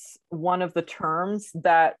is one of the terms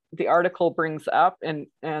that the article brings up, and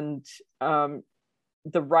the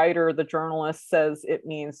writer, the journalist, says it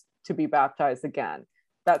means to be baptized again.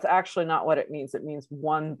 That's actually not what it means. It means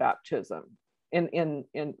one baptism in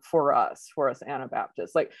for us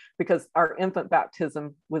Anabaptists, like, because our infant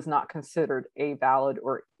baptism was not considered a valid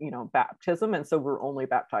or, you know, baptism, and so we're only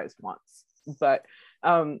baptized once. But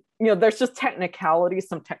you know, there's just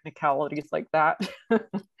some technicalities like that.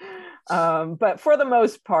 But for the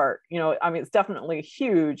most part, you know, I mean, it's definitely a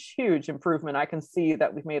huge improvement. I can see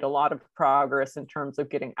that we've made a lot of progress in terms of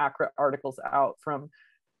getting accurate articles out from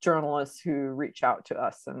journalists who reach out to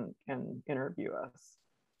us and interview us.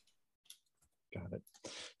 Got it.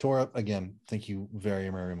 Tora, again, thank you very,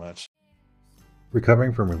 very much.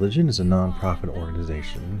 Recovering from Religion is a nonprofit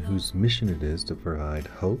organization whose mission it is to provide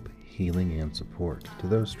hope, healing, and support to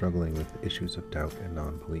those struggling with issues of doubt and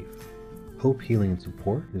non-belief. Hope, healing, and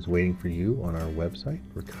support is waiting for you on our website,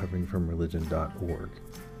 recoveringfromreligion.org.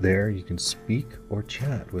 There you can speak or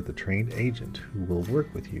chat with a trained agent who will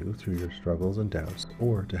work with you through your struggles and doubts,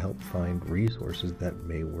 or to help find resources that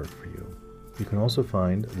may work for you. You can also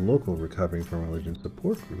find local Recovering from Religion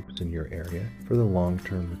support groups in your area for the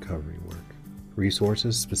long-term recovery work.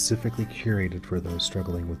 Resources specifically curated for those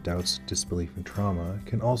struggling with doubts, disbelief, and trauma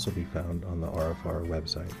can also be found on the RFR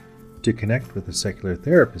website. To connect with a secular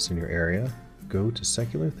therapist in your area, go to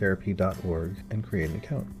seculartherapy.org and create an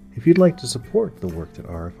account. If you'd like to support the work that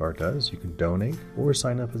RFR does, you can donate or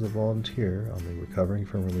sign up as a volunteer on the Recovering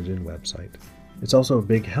from Religion website. It's also a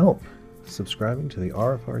big help subscribing to the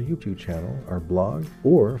RFR YouTube channel, our blog,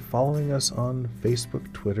 or following us on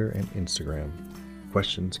Facebook, Twitter, and Instagram.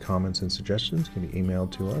 Questions, comments, and suggestions can be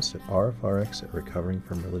emailed to us at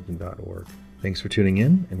rfrx@recoveringfromreligion.org. Thanks for tuning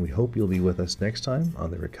in, and we hope you'll be with us next time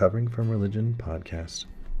on the Recovering from Religion podcast.